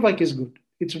Solsolevaki is good.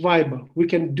 It's viable. We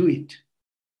can do it.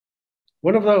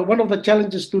 One of the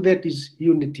challenges to that is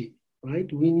unity, right?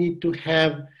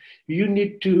 You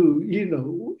need to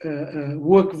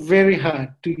work very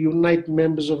hard to unite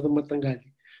members of the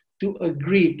Matangali, to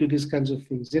agree to these kinds of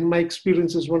things. In my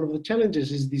experiences, one of the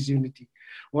challenges is disunity.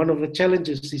 One of the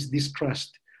challenges is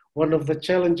distrust. One of the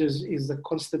challenges is the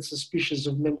constant suspicions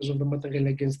of members of the Matangali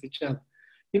against each other.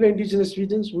 Indigenous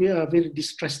Fijians, we are very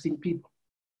distrusting people.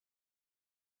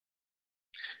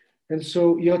 And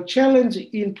so your challenge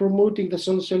in promoting the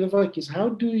Solsolevaki is how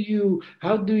do you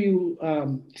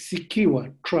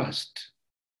secure trust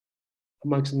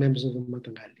amongst members of the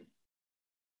Matangali?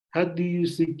 How do you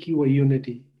secure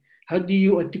unity? How do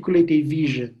you articulate a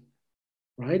vision,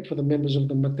 right, for the members of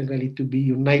the Matangali to be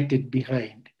united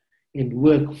behind and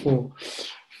work for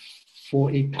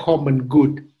a common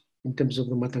good in terms of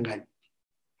the Matangali?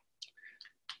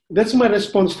 That's my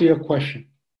response to your question.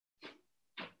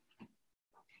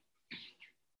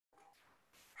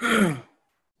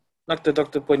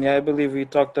 Dr. Punya, I believe we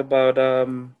talked about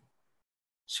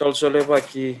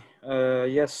Solsolevaki,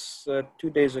 2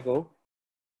 days ago,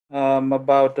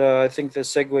 about, I think, the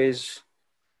segues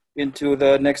into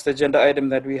the next agenda item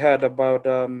that we had about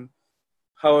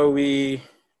how are we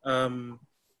going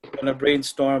to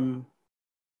brainstorm,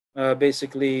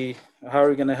 basically, how are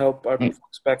we going to help our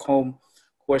folks back home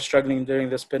who are struggling during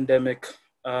this pandemic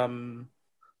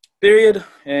period.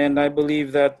 And I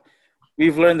believe that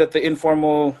we've learned that the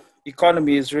informal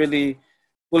economy is really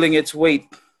pulling its weight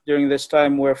during this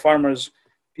time where farmers,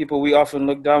 people we often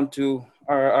look down to,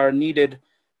 are needed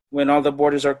when all the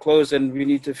borders are closed and we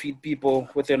need to feed people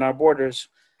within our borders.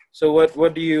 So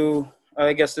what do you,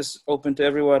 I guess this is open to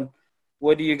everyone,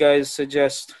 what do you guys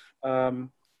suggest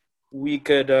we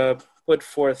could put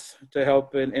forth to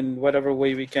help in whatever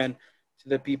way we can to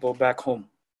the people back home?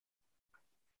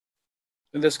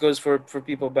 And this goes for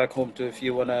people back home too, if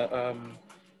you want to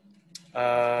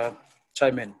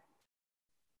chime in.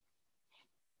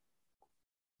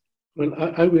 Well,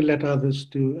 I will let others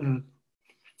to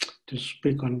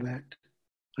speak on that.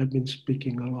 I've been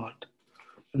speaking a lot.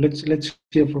 Let's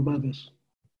hear from others.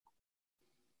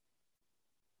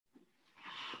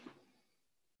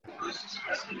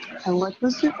 And what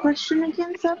was your question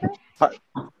again, Sabe? Hi,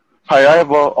 I have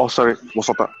sorry,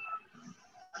 Mosota.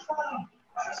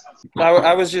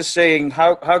 I was just saying,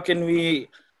 how can we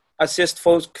assist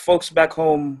folks back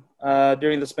home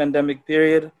during this pandemic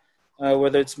period,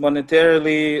 whether it's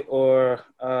monetarily or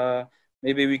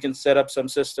maybe we can set up some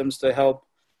systems to help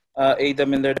aid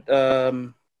them in their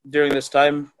during this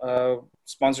time,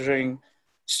 sponsoring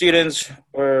students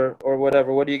or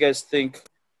whatever. What do you guys think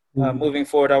moving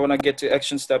forward? I want to get to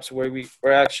action steps where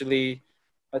we're actually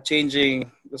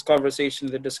changing this conversation,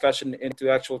 the discussion into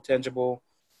actual tangible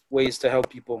ways to help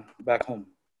people back home.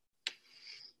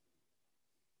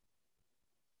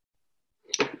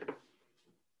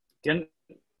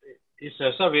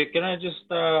 Sorry, can I just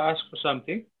ask for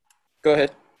something? Go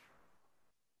ahead.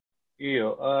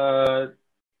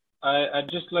 I'd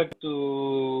just like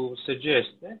to suggest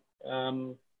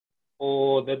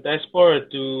for the diaspora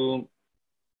to,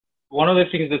 one of the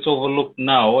things that's overlooked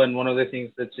now and one of the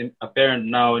things that's apparent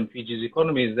now in Fiji's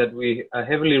economy is that we are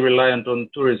heavily reliant on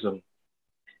tourism.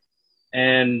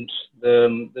 And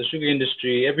the sugar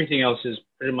industry, everything else is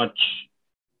pretty much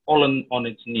fallen on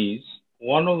its knees.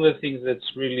 One of the things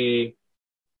that's really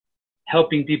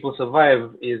helping people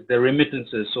survive is the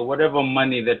remittances. So whatever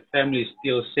money that families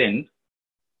still send,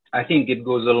 I think it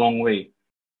goes a long way.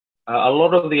 A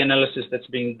lot of the analysis that's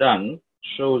being done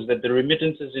shows that the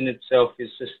remittances in itself is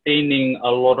sustaining a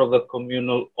lot of the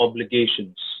communal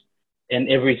obligations and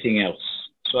everything else.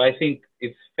 So I think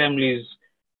if families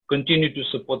continue to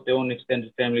support their own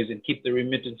extended families and keep the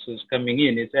remittances coming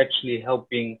in, it's actually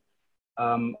helping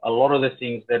a lot of the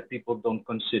things that people don't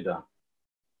consider.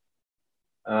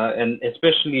 And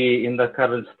especially in the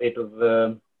current state of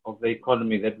the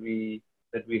economy that we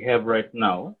have right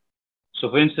now. So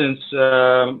for instance,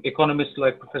 economists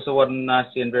like Professor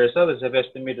Wadanasi and various others have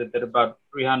estimated that about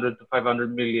 300 to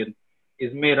 500 million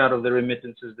is made out of the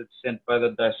remittances that's sent by the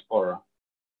diaspora.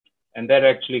 And that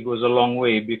actually goes a long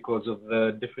way because of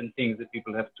the different things that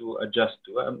people have to adjust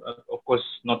to. Of course,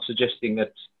 not suggesting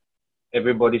that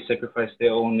everybody sacrifice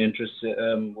their own interests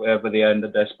wherever they are in the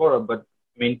diaspora, but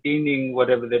maintaining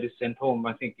whatever that is sent home,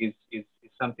 I think is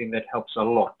something that helps a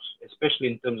lot, especially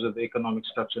in terms of the economic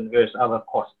structure and various other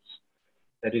costs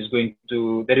that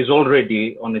is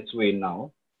already on its way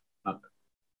now.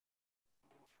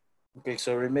 Okay,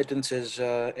 so remittances,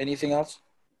 anything else?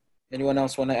 Anyone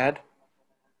else want to add?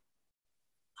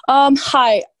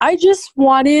 Hi, I just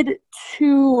wanted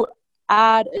to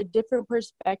add a different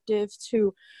perspective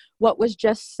to what was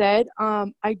just said.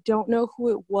 I don't know who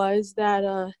it was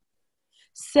that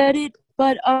said it,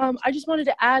 but I just wanted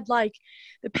to add, like,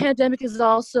 the pandemic is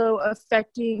also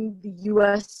affecting the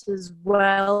U.S. as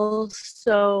well.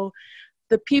 So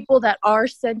the people that are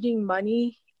sending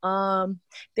money,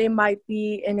 they might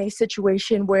be in a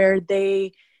situation where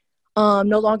they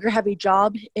no longer have a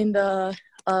job in the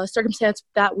circumstance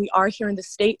that we are here in the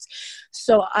States.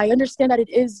 So I understand that it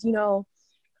is,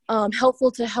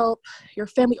 helpful to help your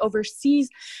family overseas,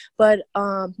 but,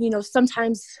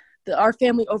 sometimes our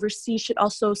family overseas should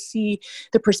also see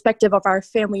the perspective of our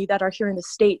family that are here in the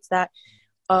States, that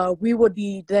we would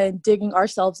be then digging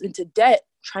ourselves into debt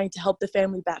trying to help the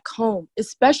family back home,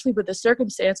 especially with the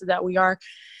circumstances that we are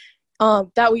in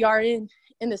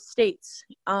the States.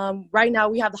 Right now,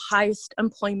 we have the highest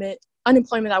unemployment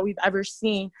that we've ever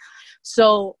seen.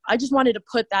 So I just wanted to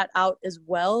put that out as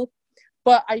well.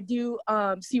 But I do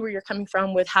see where you're coming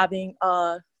from with having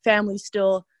families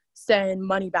still send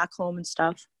money back home and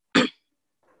stuff.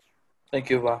 Thank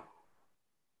you, Va.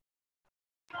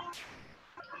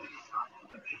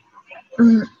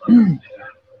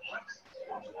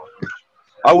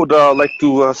 I would like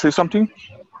to say something.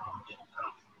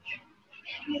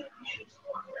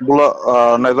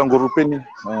 Bula naidang gorupin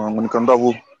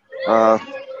ngonikandavu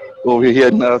over here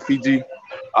in Fiji.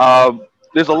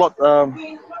 There's a lot.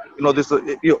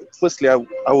 Firstly,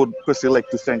 I would personally like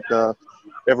to thank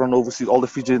everyone overseas, all the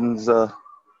Fijians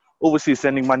overseas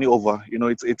sending money over.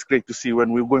 It's great to see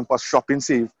when we're going past Shop and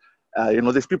Save.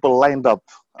 There's people lined up,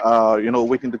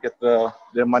 waiting to get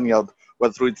their money out,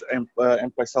 whether through it's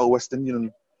M-Pesa, Western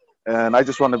Union. And I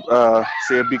just want to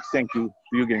say a big thank you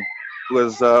to you again,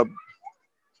 because I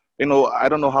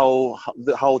don't know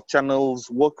how channels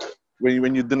work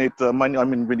when you donate money. I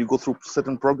mean, when you go through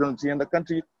certain programs here in the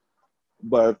country.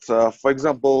 But for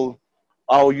example,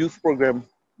 our youth program,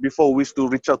 before we used to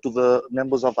reach out to the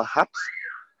members of the huts.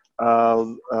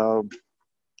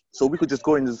 So we could just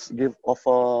go and just give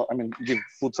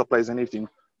food supplies and anything.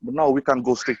 But now we can't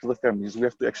go straight to the families. We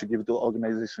have to actually give it to the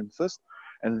organization first,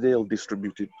 and they'll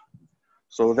distribute it.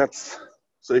 So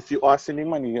if you are sending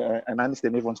money, and I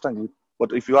understand everyone's trying,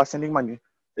 but if you are sending money,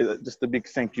 just a big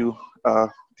thank you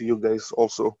to you guys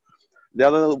also. The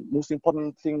other most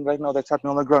important thing right now that's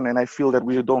happening on the ground, and I feel that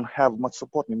we don't have much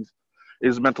support in,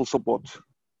 is mental support.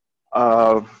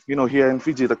 Here in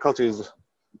Fiji, the culture is,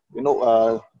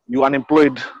 you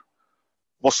unemployed,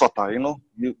 bosota,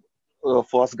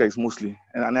 for us guys mostly.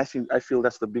 And I feel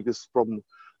that's the biggest problem,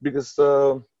 biggest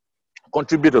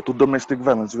contributor to domestic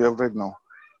violence we have right now.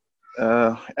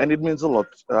 And it means a lot.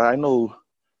 I know,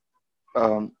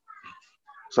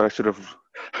 sorry, I shouldn't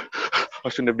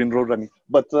have been road running,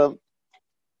 but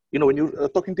you know, when you're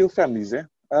talking to your families,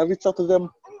 reach out to them,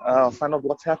 find out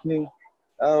what's happening.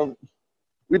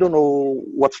 We don't know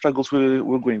what struggles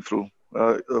we're going through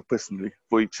personally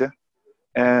for each,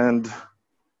 and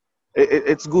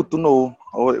it's good to know,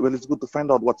 or well, it's good to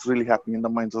find out what's really happening in the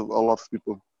minds of a lot of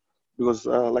people, because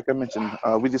like I mentioned,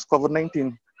 with this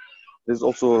COVID-19, there's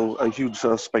also a huge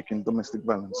spike in domestic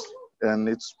violence, and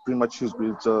it's pretty much huge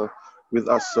with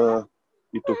us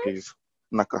Itokes.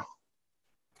 Naka.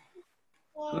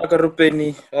 Naka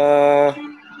Rupeni.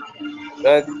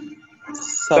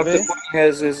 Dr. Pony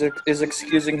is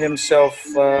excusing himself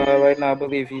right now. I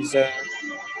believe he's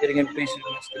getting impatient,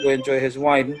 wants to go enjoy his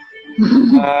wine.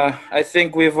 I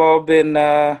think we've all been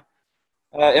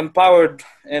empowered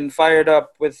and fired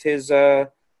up with his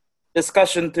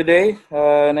discussion today,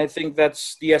 and I think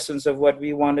that's the essence of what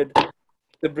we wanted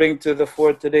to bring to the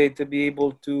fore today, to be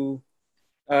able to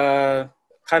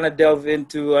kind of delve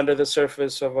into under the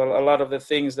surface of a lot of the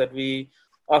things that we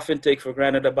often take for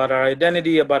granted about our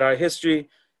identity, about our history,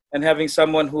 and having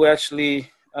someone who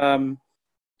actually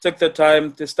took the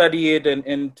time to study it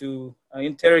and to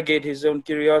interrogate his own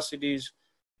curiosities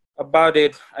about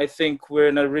it. I think we're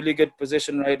in a really good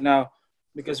position right now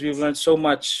because we've learned so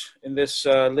much in this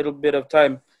little bit of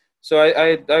time. So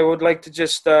I would like to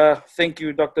just thank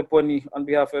you, Dr. Pony, on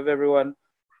behalf of everyone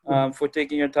for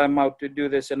taking your time out to do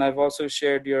this. And I've also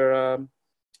shared your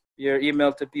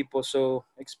email to people, so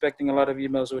expecting a lot of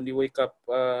emails when you wake up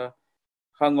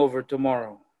hungover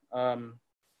tomorrow.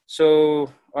 So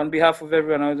on behalf of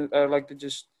everyone, I'd like to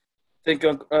just thank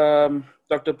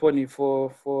Dr. Pony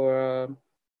for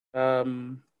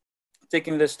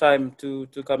taking this time to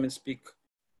come and speak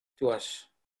to us.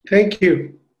 Thank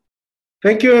you.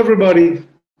 Thank you, everybody.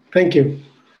 Thank you.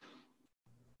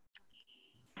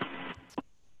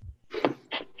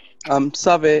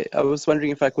 Save, I was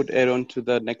wondering if I could add on to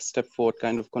the next step forward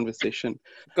kind of conversation.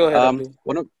 Go ahead.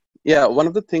 One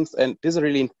of the things, and this is a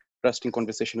really interesting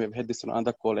conversation. We've had this on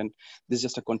another call, and this is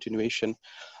just a continuation.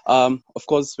 Of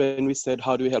course, when we said,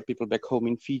 how do we help people back home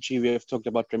in Fiji, we have talked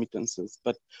about remittances.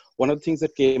 But one of the things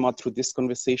that came out through this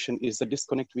conversation is the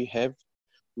disconnect we have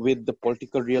with the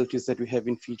political realities that we have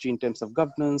in Fiji in terms of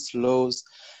governance, laws.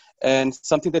 And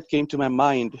something that came to my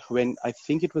mind when I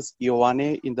think it was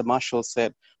Ioane in the Marshall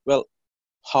said, well,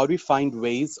 how do we find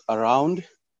ways around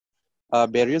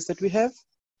barriers that we have?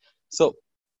 So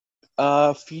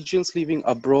Fijians living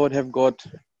abroad have got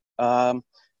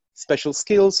special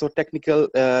skills or technical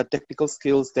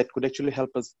skills that could actually help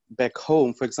us back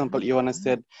home. For example, Ioana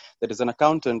said that as an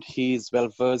accountant, he is well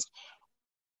versed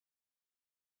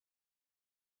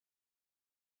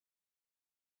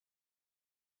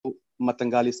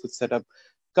Matangalis could set up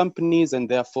companies and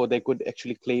therefore they could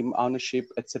actually claim ownership,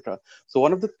 etc. So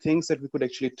one of the things that we could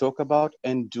actually talk about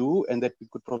and do, and that we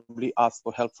could probably ask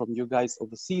for help from you guys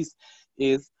overseas,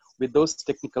 is with those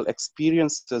technical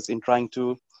experiences in trying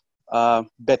to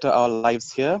better our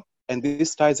lives here. And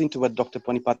this ties into what Dr.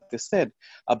 Ponipate said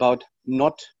about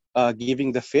not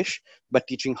giving the fish, but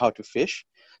teaching how to fish.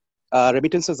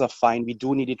 Remittances are fine. We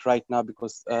do need it right now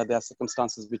because there are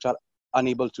circumstances which are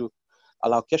unable to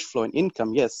allow cash flow and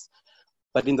income, yes.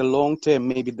 But in the long term,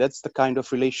 maybe that's the kind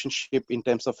of relationship in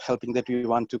terms of helping that we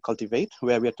want to cultivate,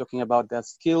 where we are talking about their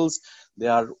skills,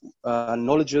 their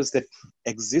knowledges that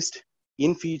exist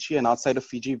in Fiji and outside of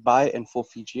Fiji by and for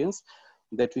Fijians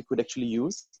that we could actually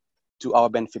use to our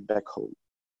benefit back home.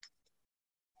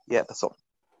 Yeah, that's all.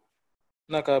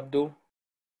 Naka Abdul.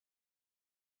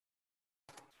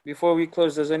 Before we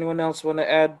close, does anyone else want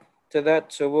to add to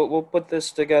that? So we'll put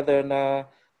this together, and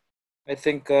I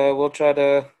think we'll try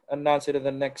to announce it in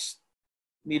the next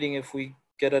meeting if we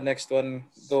get a next one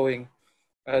going,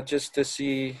 just to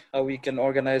see how we can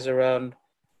organize around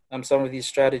some of these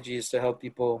strategies to help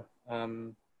people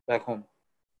back home.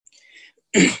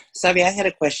 Savi, I had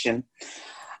a question.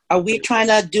 Are we trying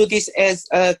to do this as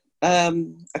a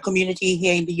community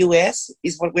here in the US?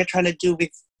 Is what we're trying to do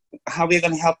with how we're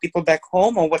going to help people back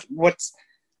home, or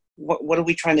what are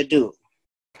we trying to do?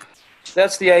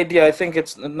 That's the idea. I think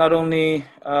it's not only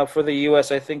for the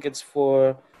US, I think it's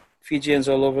for Fijians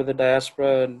all over the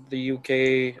diaspora, the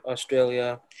UK,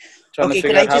 Australia, trying to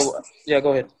figure out how... Yeah,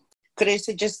 go ahead. Could I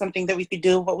suggest something that we could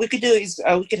do? What we could do is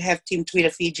we could have Team Twitter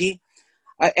Fiji.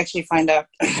 I actually find out,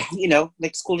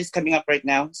 like school is coming up right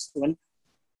now soon.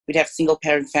 We'd have single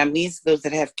parent families, those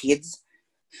that have kids.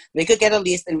 They could get a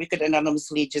list and we could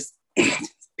anonymously just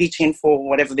pitch in for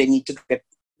whatever they need to get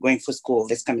going for school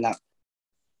that's coming up.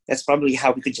 That's probably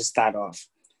how we could just start off.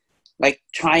 Like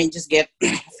try and just get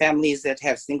families that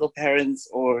have single parents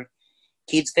or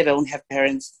kids that don't have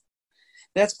parents.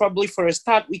 That's probably for a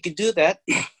start. We could do that.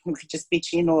 We could just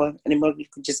pitch in, or anyone we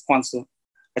could just sponsor.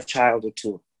 a child or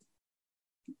two.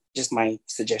 Just my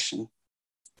suggestion.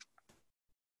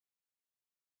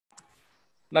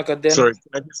 Sorry,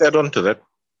 can I just add on to that?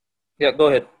 Yeah, go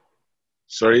ahead.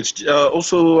 Sorry, it's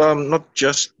also not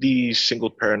just the single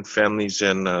parent families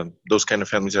and those kind of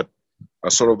families that are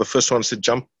sort of the first ones to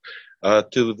jump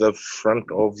to the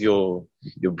front of your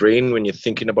brain when you're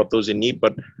thinking about those in need,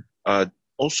 but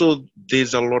also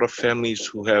there's a lot of families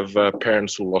who have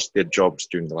parents who lost their jobs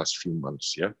during the last few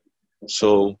months. Yeah,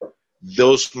 so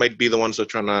those might be the ones that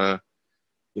are trying to,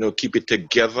 keep it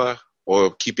together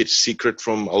or keep it secret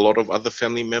from a lot of other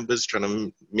family members, trying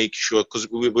to make sure, because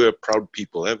we're proud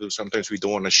people. Sometimes we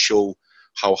don't want to show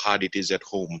how hard it is at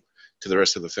home to the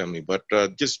rest of the family. But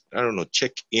just, I don't know,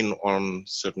 check in on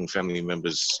certain family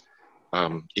members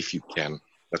if you can.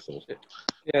 That's all.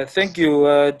 Yeah, thank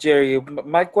you, Jerry.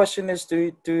 My question is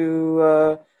to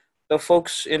the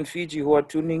folks in Fiji who are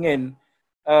tuning in.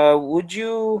 Would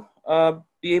you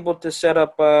be able to set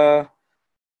up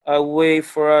a way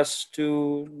for us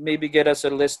to maybe get us a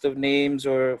list of names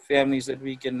or families that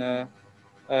we can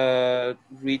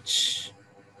reach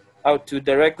out to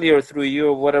directly or through you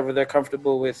or whatever they're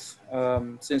comfortable with,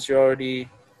 since you're already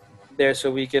there, so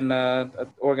we can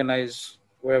organize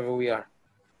wherever we are.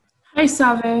 Hi,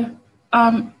 Save.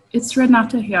 It's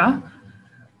Renata here.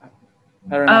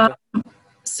 Hi, Renata.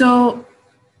 So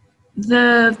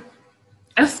the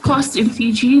FCOST in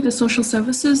Fiji, the social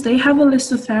services, they have a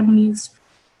list of families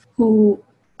who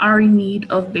are in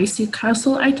need of basic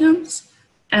household items.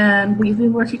 And we've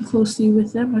been working closely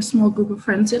with them, a small group of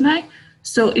friends and I.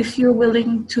 So if you're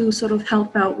willing to sort of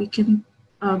help out, we can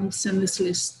send this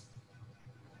list.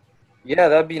 Yeah,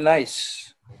 that'd be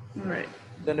nice. All right.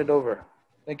 Send it over.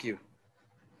 Thank you.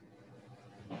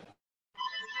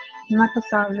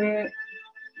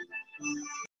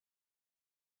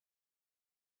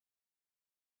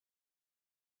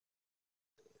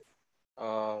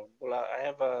 Well, I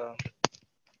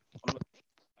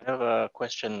have a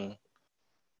question.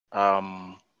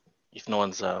 If no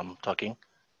one's talking,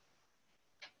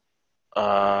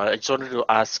 I just wanted to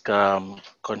ask,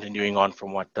 continuing on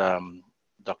from what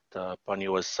Dr. Pony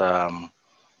was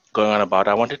going on about.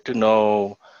 I wanted to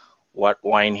know what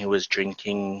wine he was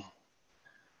drinking,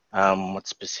 what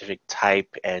specific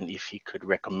type, and if he could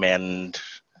recommend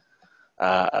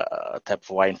a type of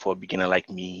wine for a beginner like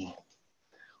me,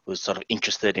 who's sort of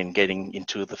interested in getting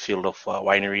into the field of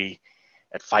winery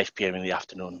at 5 p.m. in the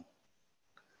afternoon.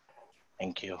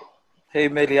 Thank you. Hey,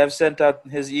 Meli, I've sent out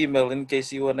his email in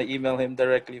case you want to email him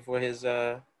directly for his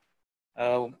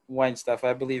wine stuff.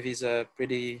 I believe he's a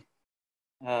pretty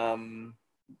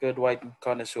good wine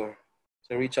connoisseur.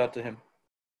 So reach out to him.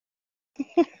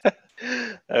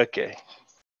 Okay.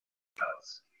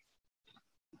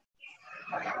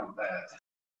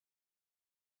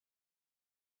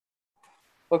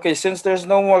 Okay, since there's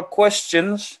no more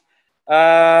questions,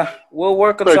 we'll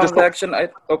work on some of the action.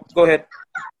 Go ahead.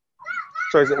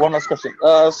 Sorry, one last question.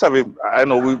 Savi, I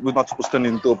know we're not supposed to turn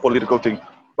into a political thing,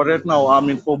 but right now, I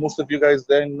mean, for most of you guys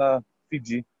there in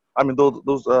Fiji, I mean,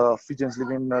 those Fijians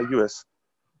living in the US,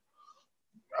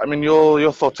 I mean,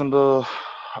 your thoughts on the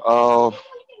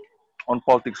on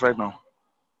politics right now,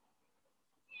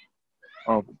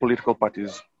 political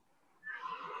parties.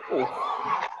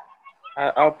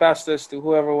 I'll pass this to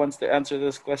whoever wants to answer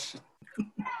this question.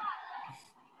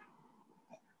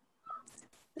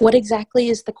 What exactly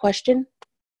is the question?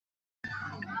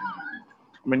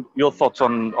 I mean, your thoughts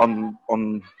on I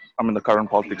mean, the current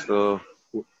politics, the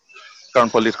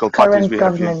current political parties we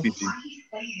have here in Fiji.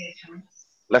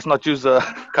 Let's not use the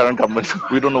current government.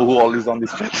 We don't know who all is on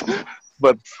this chat,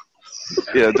 but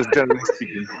yeah, just generally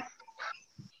speaking.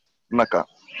 Naka.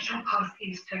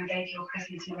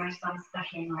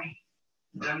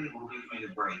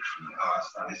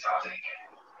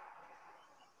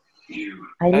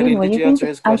 Eileen, were you going to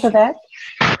answer that?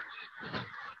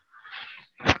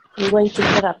 I'm going to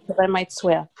shut up because I might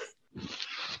swear.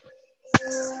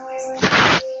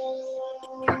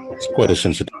 It's quite a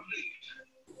sensitive.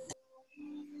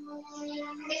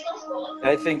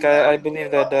 I think I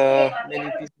believe that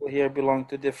many people here belong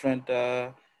to different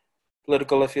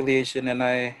political affiliation, and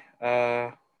I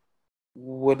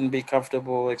wouldn't be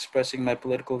comfortable expressing my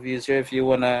political views here. If you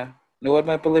want to know what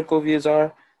my political views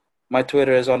are, my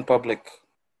Twitter is on public.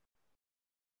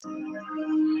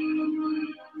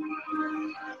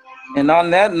 And on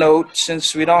that note,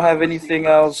 since we don't have anything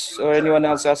else or anyone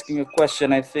else asking a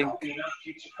question, I think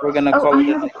we're going to call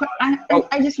it.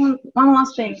 I just want one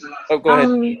last thing. Oh, go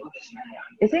ahead.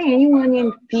 Is there anyone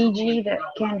in Fiji that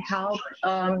can help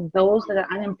those that are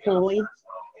unemployed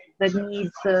that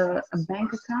needs a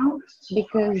bank account,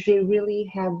 because they really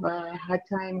have a hard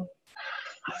time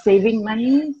saving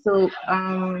money. So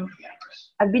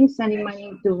I've been sending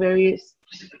money to various,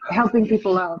 helping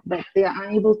people out, but they are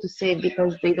unable to save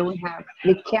because they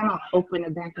cannot open a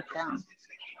bank account.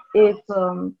 If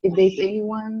there's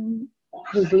anyone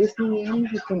who's listening in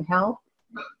who can help,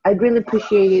 I'd really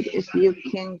appreciate it if you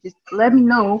can just let me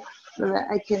know so that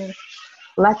I can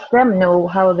let them know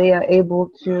how they are able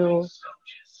to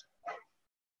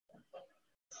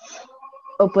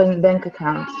open bank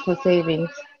accounts for savings.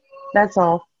 That's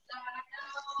all.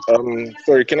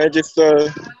 Sorry, can I just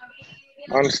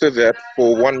answer that?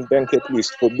 For one bank at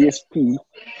least, for BSP,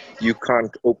 you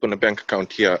can't open a bank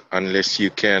account here unless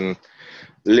you can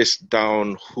list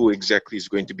down who exactly is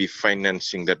going to be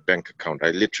financing that bank account.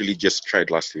 I literally just tried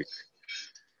last week.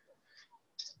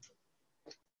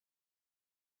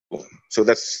 So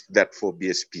that's that for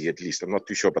BSP at least. I'm not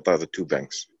too sure about the other two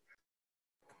banks.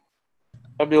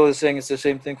 Abdul is saying it's the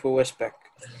same thing for Westpac.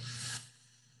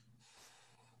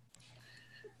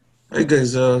 Hi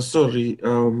guys, sorry.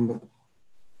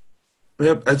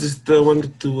 I just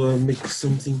wanted to make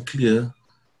something clear.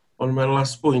 On my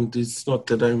last point, it's not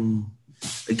that I'm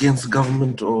against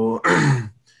government or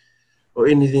or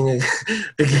anything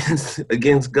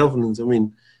against governance. I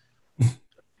mean,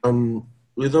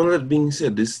 with all that being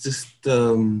said, it's just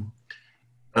for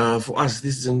us,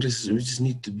 this generation, we just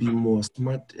need to be more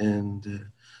smart and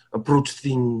approach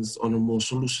things on a more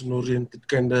solution-oriented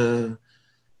kind of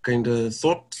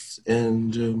thoughts.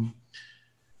 And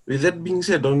with that being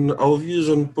said, on our views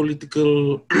on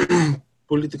political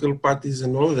political parties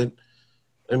and all that,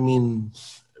 I mean,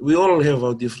 we all have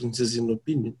our differences in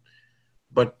opinion,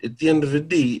 but at the end of the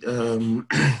day,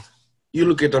 you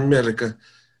look at America,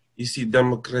 you see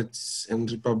Democrats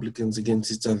and Republicans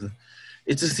against each other.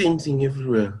 It's the same thing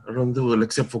everywhere around the world,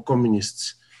 except for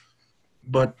communists.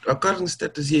 But our current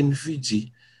status here in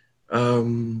Fiji,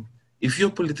 if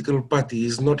your political party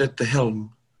is not at the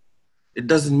helm, it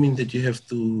doesn't mean that you have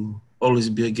to always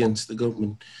be against the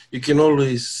government. You can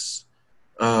always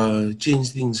change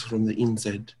things from the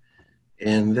inside.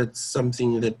 And that's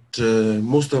something that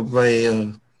most of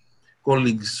my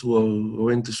colleagues who I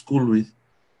went to school with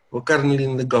were currently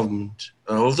in the government.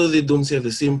 Although they don't share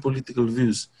the same political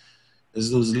views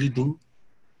as those leading,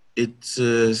 it's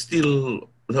still,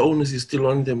 the onus is still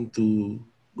on them to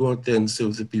go out there and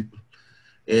serve the people.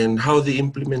 And how they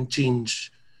implement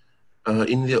change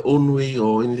in their own way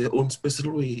or in their own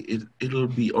special way, it'll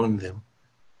be on them.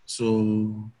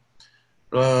 So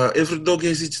every dog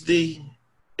has its day.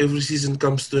 Every season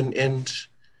comes to an end.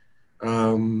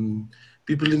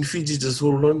 People in Fiji just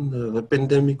hold on. The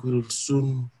pandemic will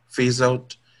soon phase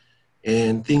out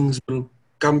and things will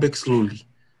come back slowly.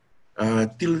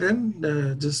 Till then,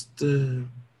 just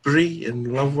pray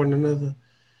and love one another.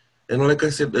 And like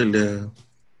I said earlier,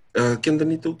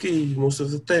 okay, most of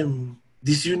the time,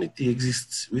 disunity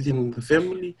exists within the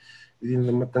family, within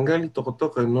the Matangali,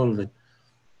 Tokotoka, and all that.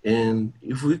 And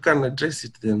if we can't address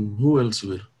it, then who else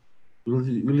will?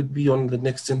 Will it be on the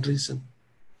next generation?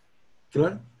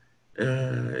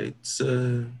 It's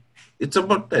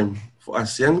about time for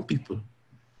us young people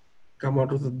come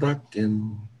out of the dark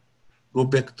and go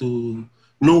back to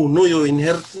know your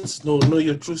inheritance, know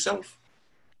your true self,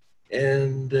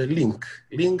 and link,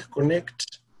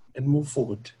 connect, and move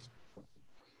forward.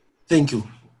 Thank you.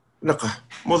 Naka,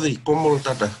 Modi, komol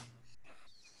tata.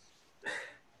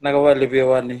 Nagawali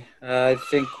Biawani. I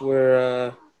think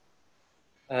we're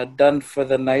done for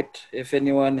the night. If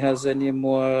anyone has any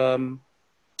more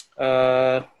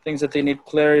things that they need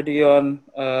clarity on,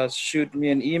 shoot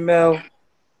me an email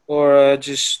or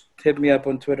just hit me up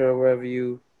on Twitter or wherever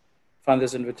you found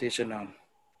this invitation on.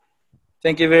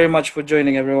 Thank you very much for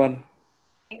joining, everyone.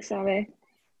 Thanks, Sabe.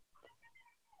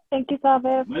 Thank you,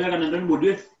 Sabe.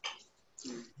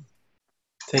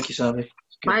 Thank you, Sabe.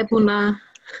 Bye, Puna.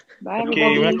 Bye, Okay,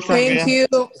 everybody. thank you.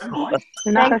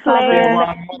 Thanks,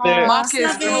 Claire.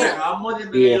 Marcus,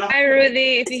 Hi,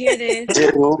 Rudy, if you hear this.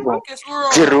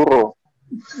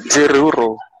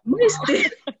 Jeruro.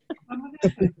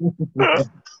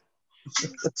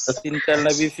 Tintal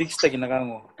na bi-fix ta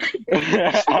kinakamo.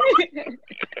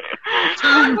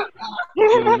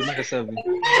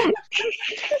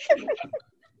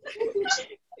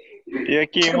 Yeah,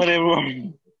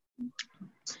 everyone.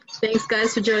 Thanks,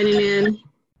 guys, for joining in.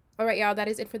 All right, y'all, that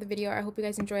is it for the video. I hope you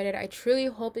guys enjoyed it. I truly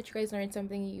hope that you guys learned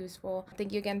something useful.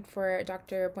 Thank you again for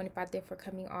Dr. Ponipate for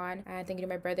coming on, and thank you to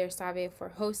my brother Save for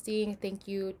hosting. Thank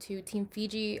you to Team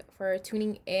Fiji for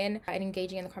tuning in and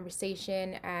engaging in the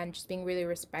conversation and just being really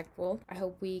respectful. I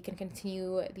hope we can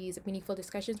continue these meaningful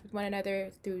discussions with one another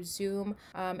through Zoom,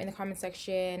 in the comment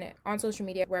section, on social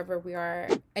media, wherever we are.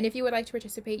 And if you would like to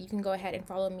participate, you can go ahead and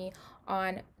follow me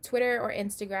on Twitter or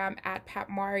Instagram at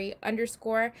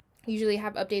 @patmari_. Usually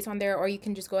have updates on there, or you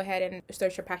can just go ahead and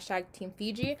search for hashtag Team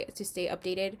Fiji to stay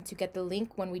updated, to get the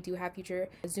link when we do have future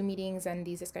Zoom meetings and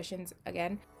these discussions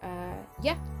again.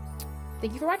 Yeah,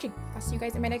 thank you for watching. I'll see you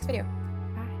guys in my next video.